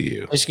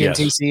 TCU. Michigan, yes.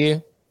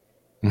 TCU.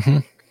 Mm-hmm.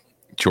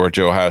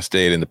 Georgia, Ohio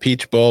State in the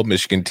Peach Bowl,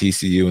 Michigan,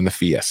 TCU in the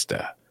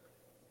Fiesta.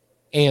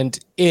 And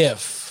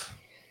if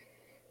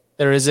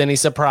there is any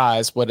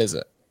surprise, what is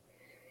it?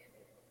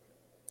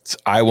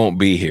 I won't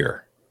be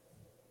here.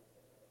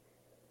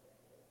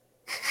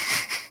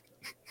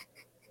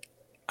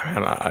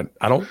 I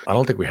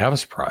don't think we have a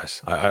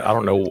surprise. I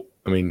don't know.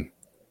 I mean,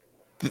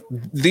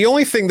 the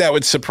only thing that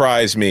would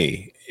surprise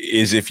me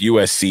is if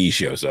USC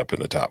shows up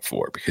in the top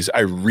 4, because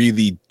I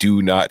really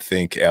do not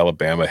think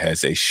Alabama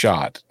has a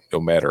shot, no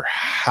matter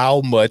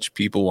how much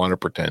people want to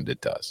pretend it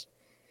does.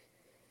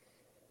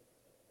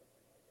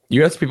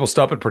 You had some people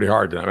stumping pretty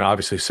hard. I mean,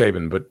 obviously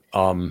Saban, but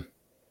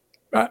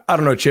I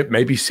don't know, Chip,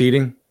 maybe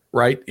seeding,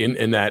 right?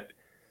 In that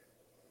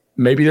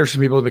maybe there's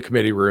some people in the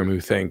committee room who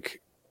think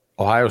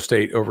Ohio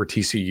State over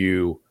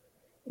TCU,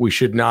 we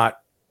should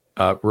not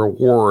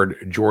reward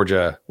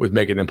Georgia with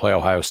making them play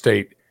Ohio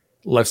State.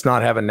 Let's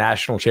not have a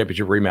national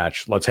championship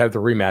rematch. Let's have the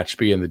rematch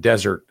be in the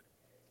desert.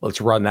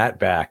 Let's run that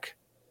back.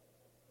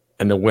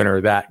 And the winner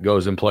of that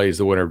goes and plays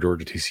the winner of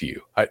Georgia TCU.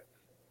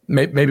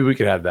 Maybe we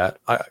could have that.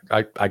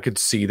 I could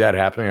see that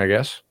happening, I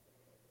guess.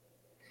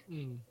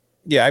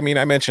 Yeah, I mean,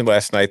 I mentioned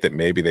last night that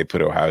maybe they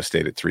put Ohio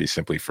State at 3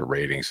 simply for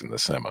ratings in the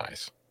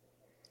semis.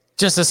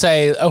 Just to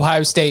say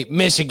Ohio State,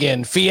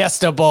 Michigan,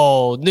 Fiesta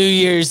Bowl, New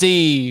Year's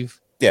Eve.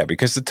 Yeah,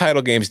 because the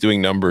title game's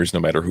doing numbers no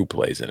matter who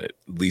plays in it.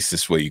 At least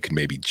this way you can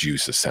maybe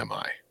juice a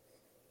semi.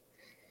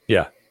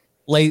 Yeah.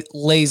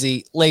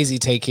 Lazy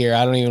take here.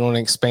 I don't even want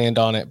to expand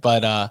on it.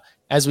 But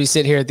as we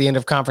sit here at the end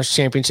of Conference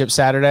Championship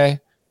Saturday,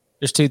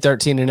 there's 2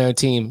 13-0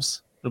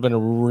 teams. It would have been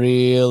a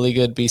really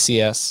good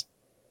BCS.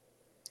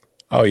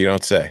 Oh, you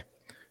don't say.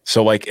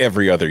 So like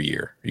every other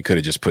year, you could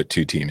have just put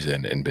 2 teams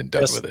in and been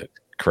done with it.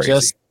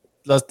 Crazy.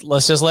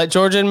 Let's just let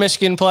Georgia and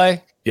Michigan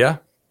play. Yeah.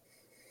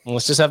 And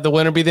let's just have the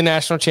winner be the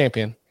national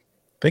champion.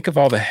 Think of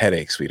all the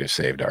headaches we'd have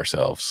saved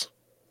ourselves.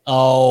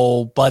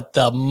 Oh, but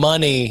the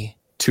money.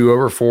 2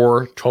 over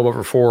 4, 12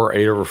 over 4,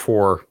 8 over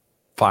 4.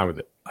 Fine with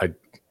it.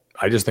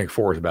 I just think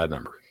 4 is a bad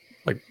number.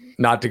 Like,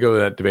 not to go to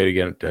that debate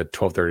again at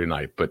 12:30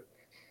 tonight, but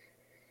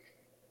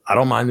I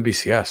don't mind the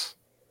BCS.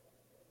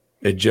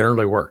 It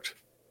generally worked.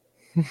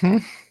 Mm-hmm.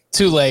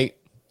 Too late.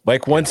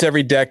 Like once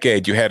every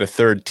decade, you had a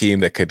third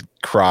team that could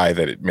cry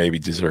that it maybe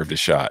deserved a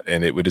shot,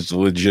 and it was a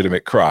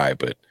legitimate cry,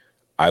 but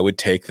I would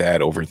take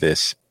that over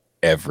this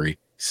every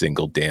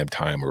single damn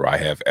time where I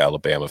have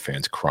Alabama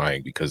fans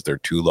crying because their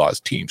 2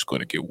 lost teams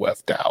going to get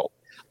left out.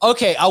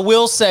 Okay, I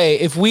will say,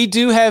 if we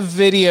do have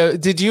video,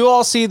 did you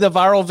all see the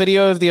viral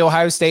video of the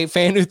Ohio State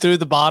fan who threw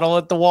the bottle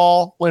at the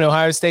wall when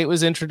Ohio State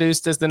was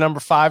introduced as the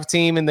number 5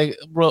 team in the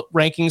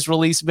rankings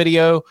release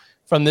video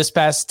from this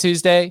past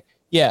Tuesday?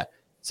 Yeah.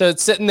 So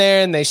it's sitting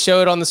there and they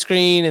show it on the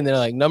screen and they're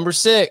like number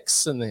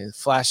 6 and they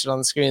flash it on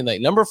the screen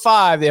like number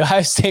 5, the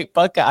Ohio State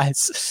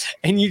Buckeyes.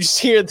 And you just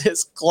hear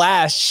this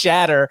glass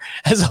shatter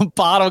as a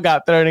bottle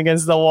got thrown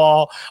against the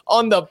wall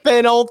on the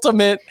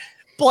penultimate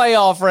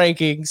playoff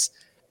rankings.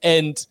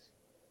 And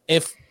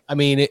if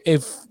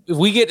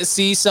we get to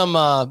see some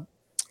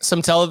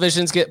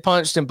televisions get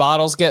punched and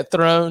bottles get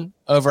thrown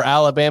over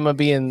Alabama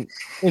being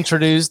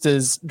introduced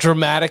as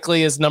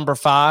dramatically as number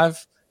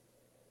 5,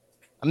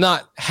 I'm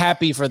not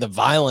happy for the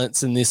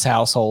violence in these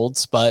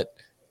households, but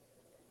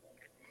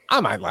I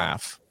might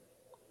laugh.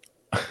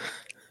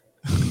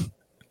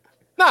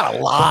 Not a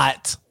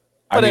lot.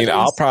 I mean,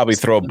 I'll probably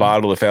throw a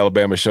bottle if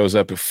Alabama shows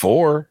up at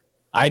 4.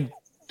 I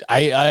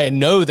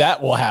know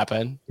that will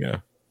happen. Yeah.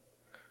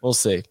 We'll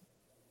see.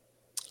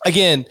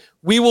 Again,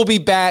 we will be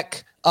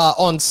back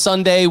on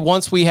Sunday.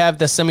 Once we have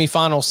the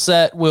semifinal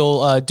set,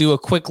 we'll do a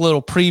quick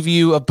little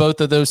preview of both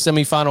of those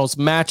semifinals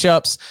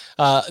matchups.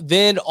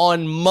 Then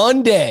on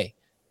Monday,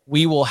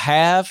 we will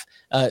have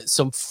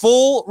some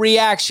full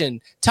reaction.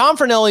 Tom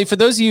Fornelli, for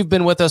those of you who've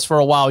been with us for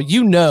a while,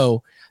 you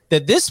know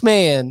that this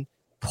man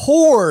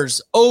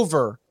pores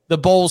over the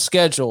bowl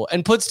schedule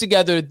and puts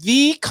together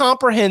the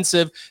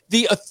comprehensive,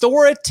 the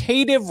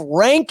authoritative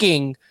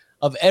ranking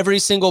of every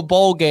single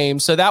bowl game.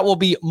 So that will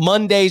be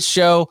Monday's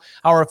show,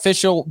 our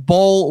official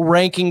bowl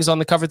rankings on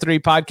the Cover 3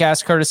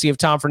 podcast, courtesy of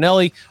Tom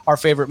Fornelli, our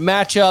favorite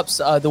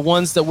matchups, the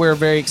ones that we're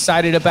very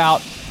excited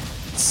about.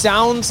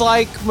 sounds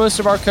like most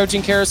of our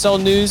coaching carousel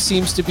news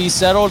seems to be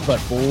settled, but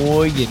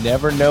boy, you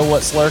never know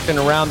what's lurking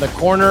around the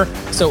corner.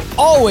 So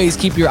always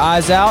keep your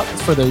eyes out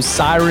for those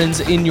sirens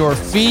in your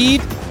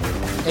feed.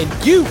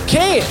 And you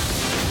can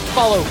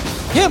follow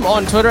him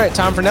on Twitter at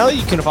Tom Fornelli.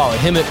 You can follow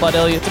him at Bud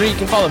Elliott 3. You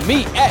can follow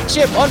me at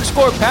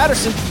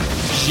Chip_Patterson.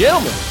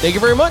 Gentlemen, thank you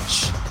very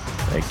much.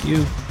 Thank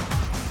you.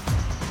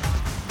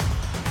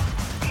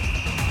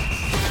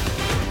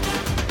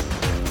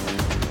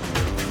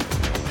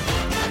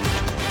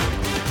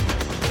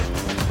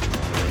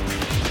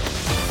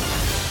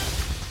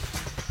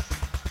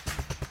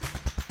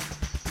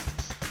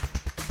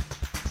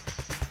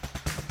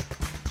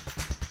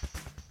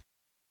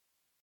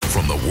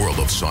 From the world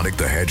of Sonic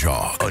the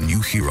Hedgehog, a new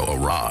hero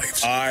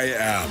arrives. I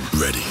am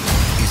ready.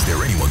 Is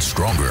there anyone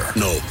stronger?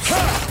 No.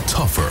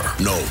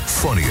 Tougher? No.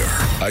 Funnier?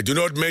 I do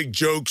not make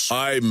jokes.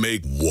 I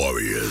make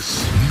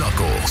warriors.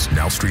 Knuckles,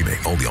 now streaming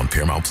only on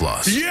Paramount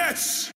Plus. Yes!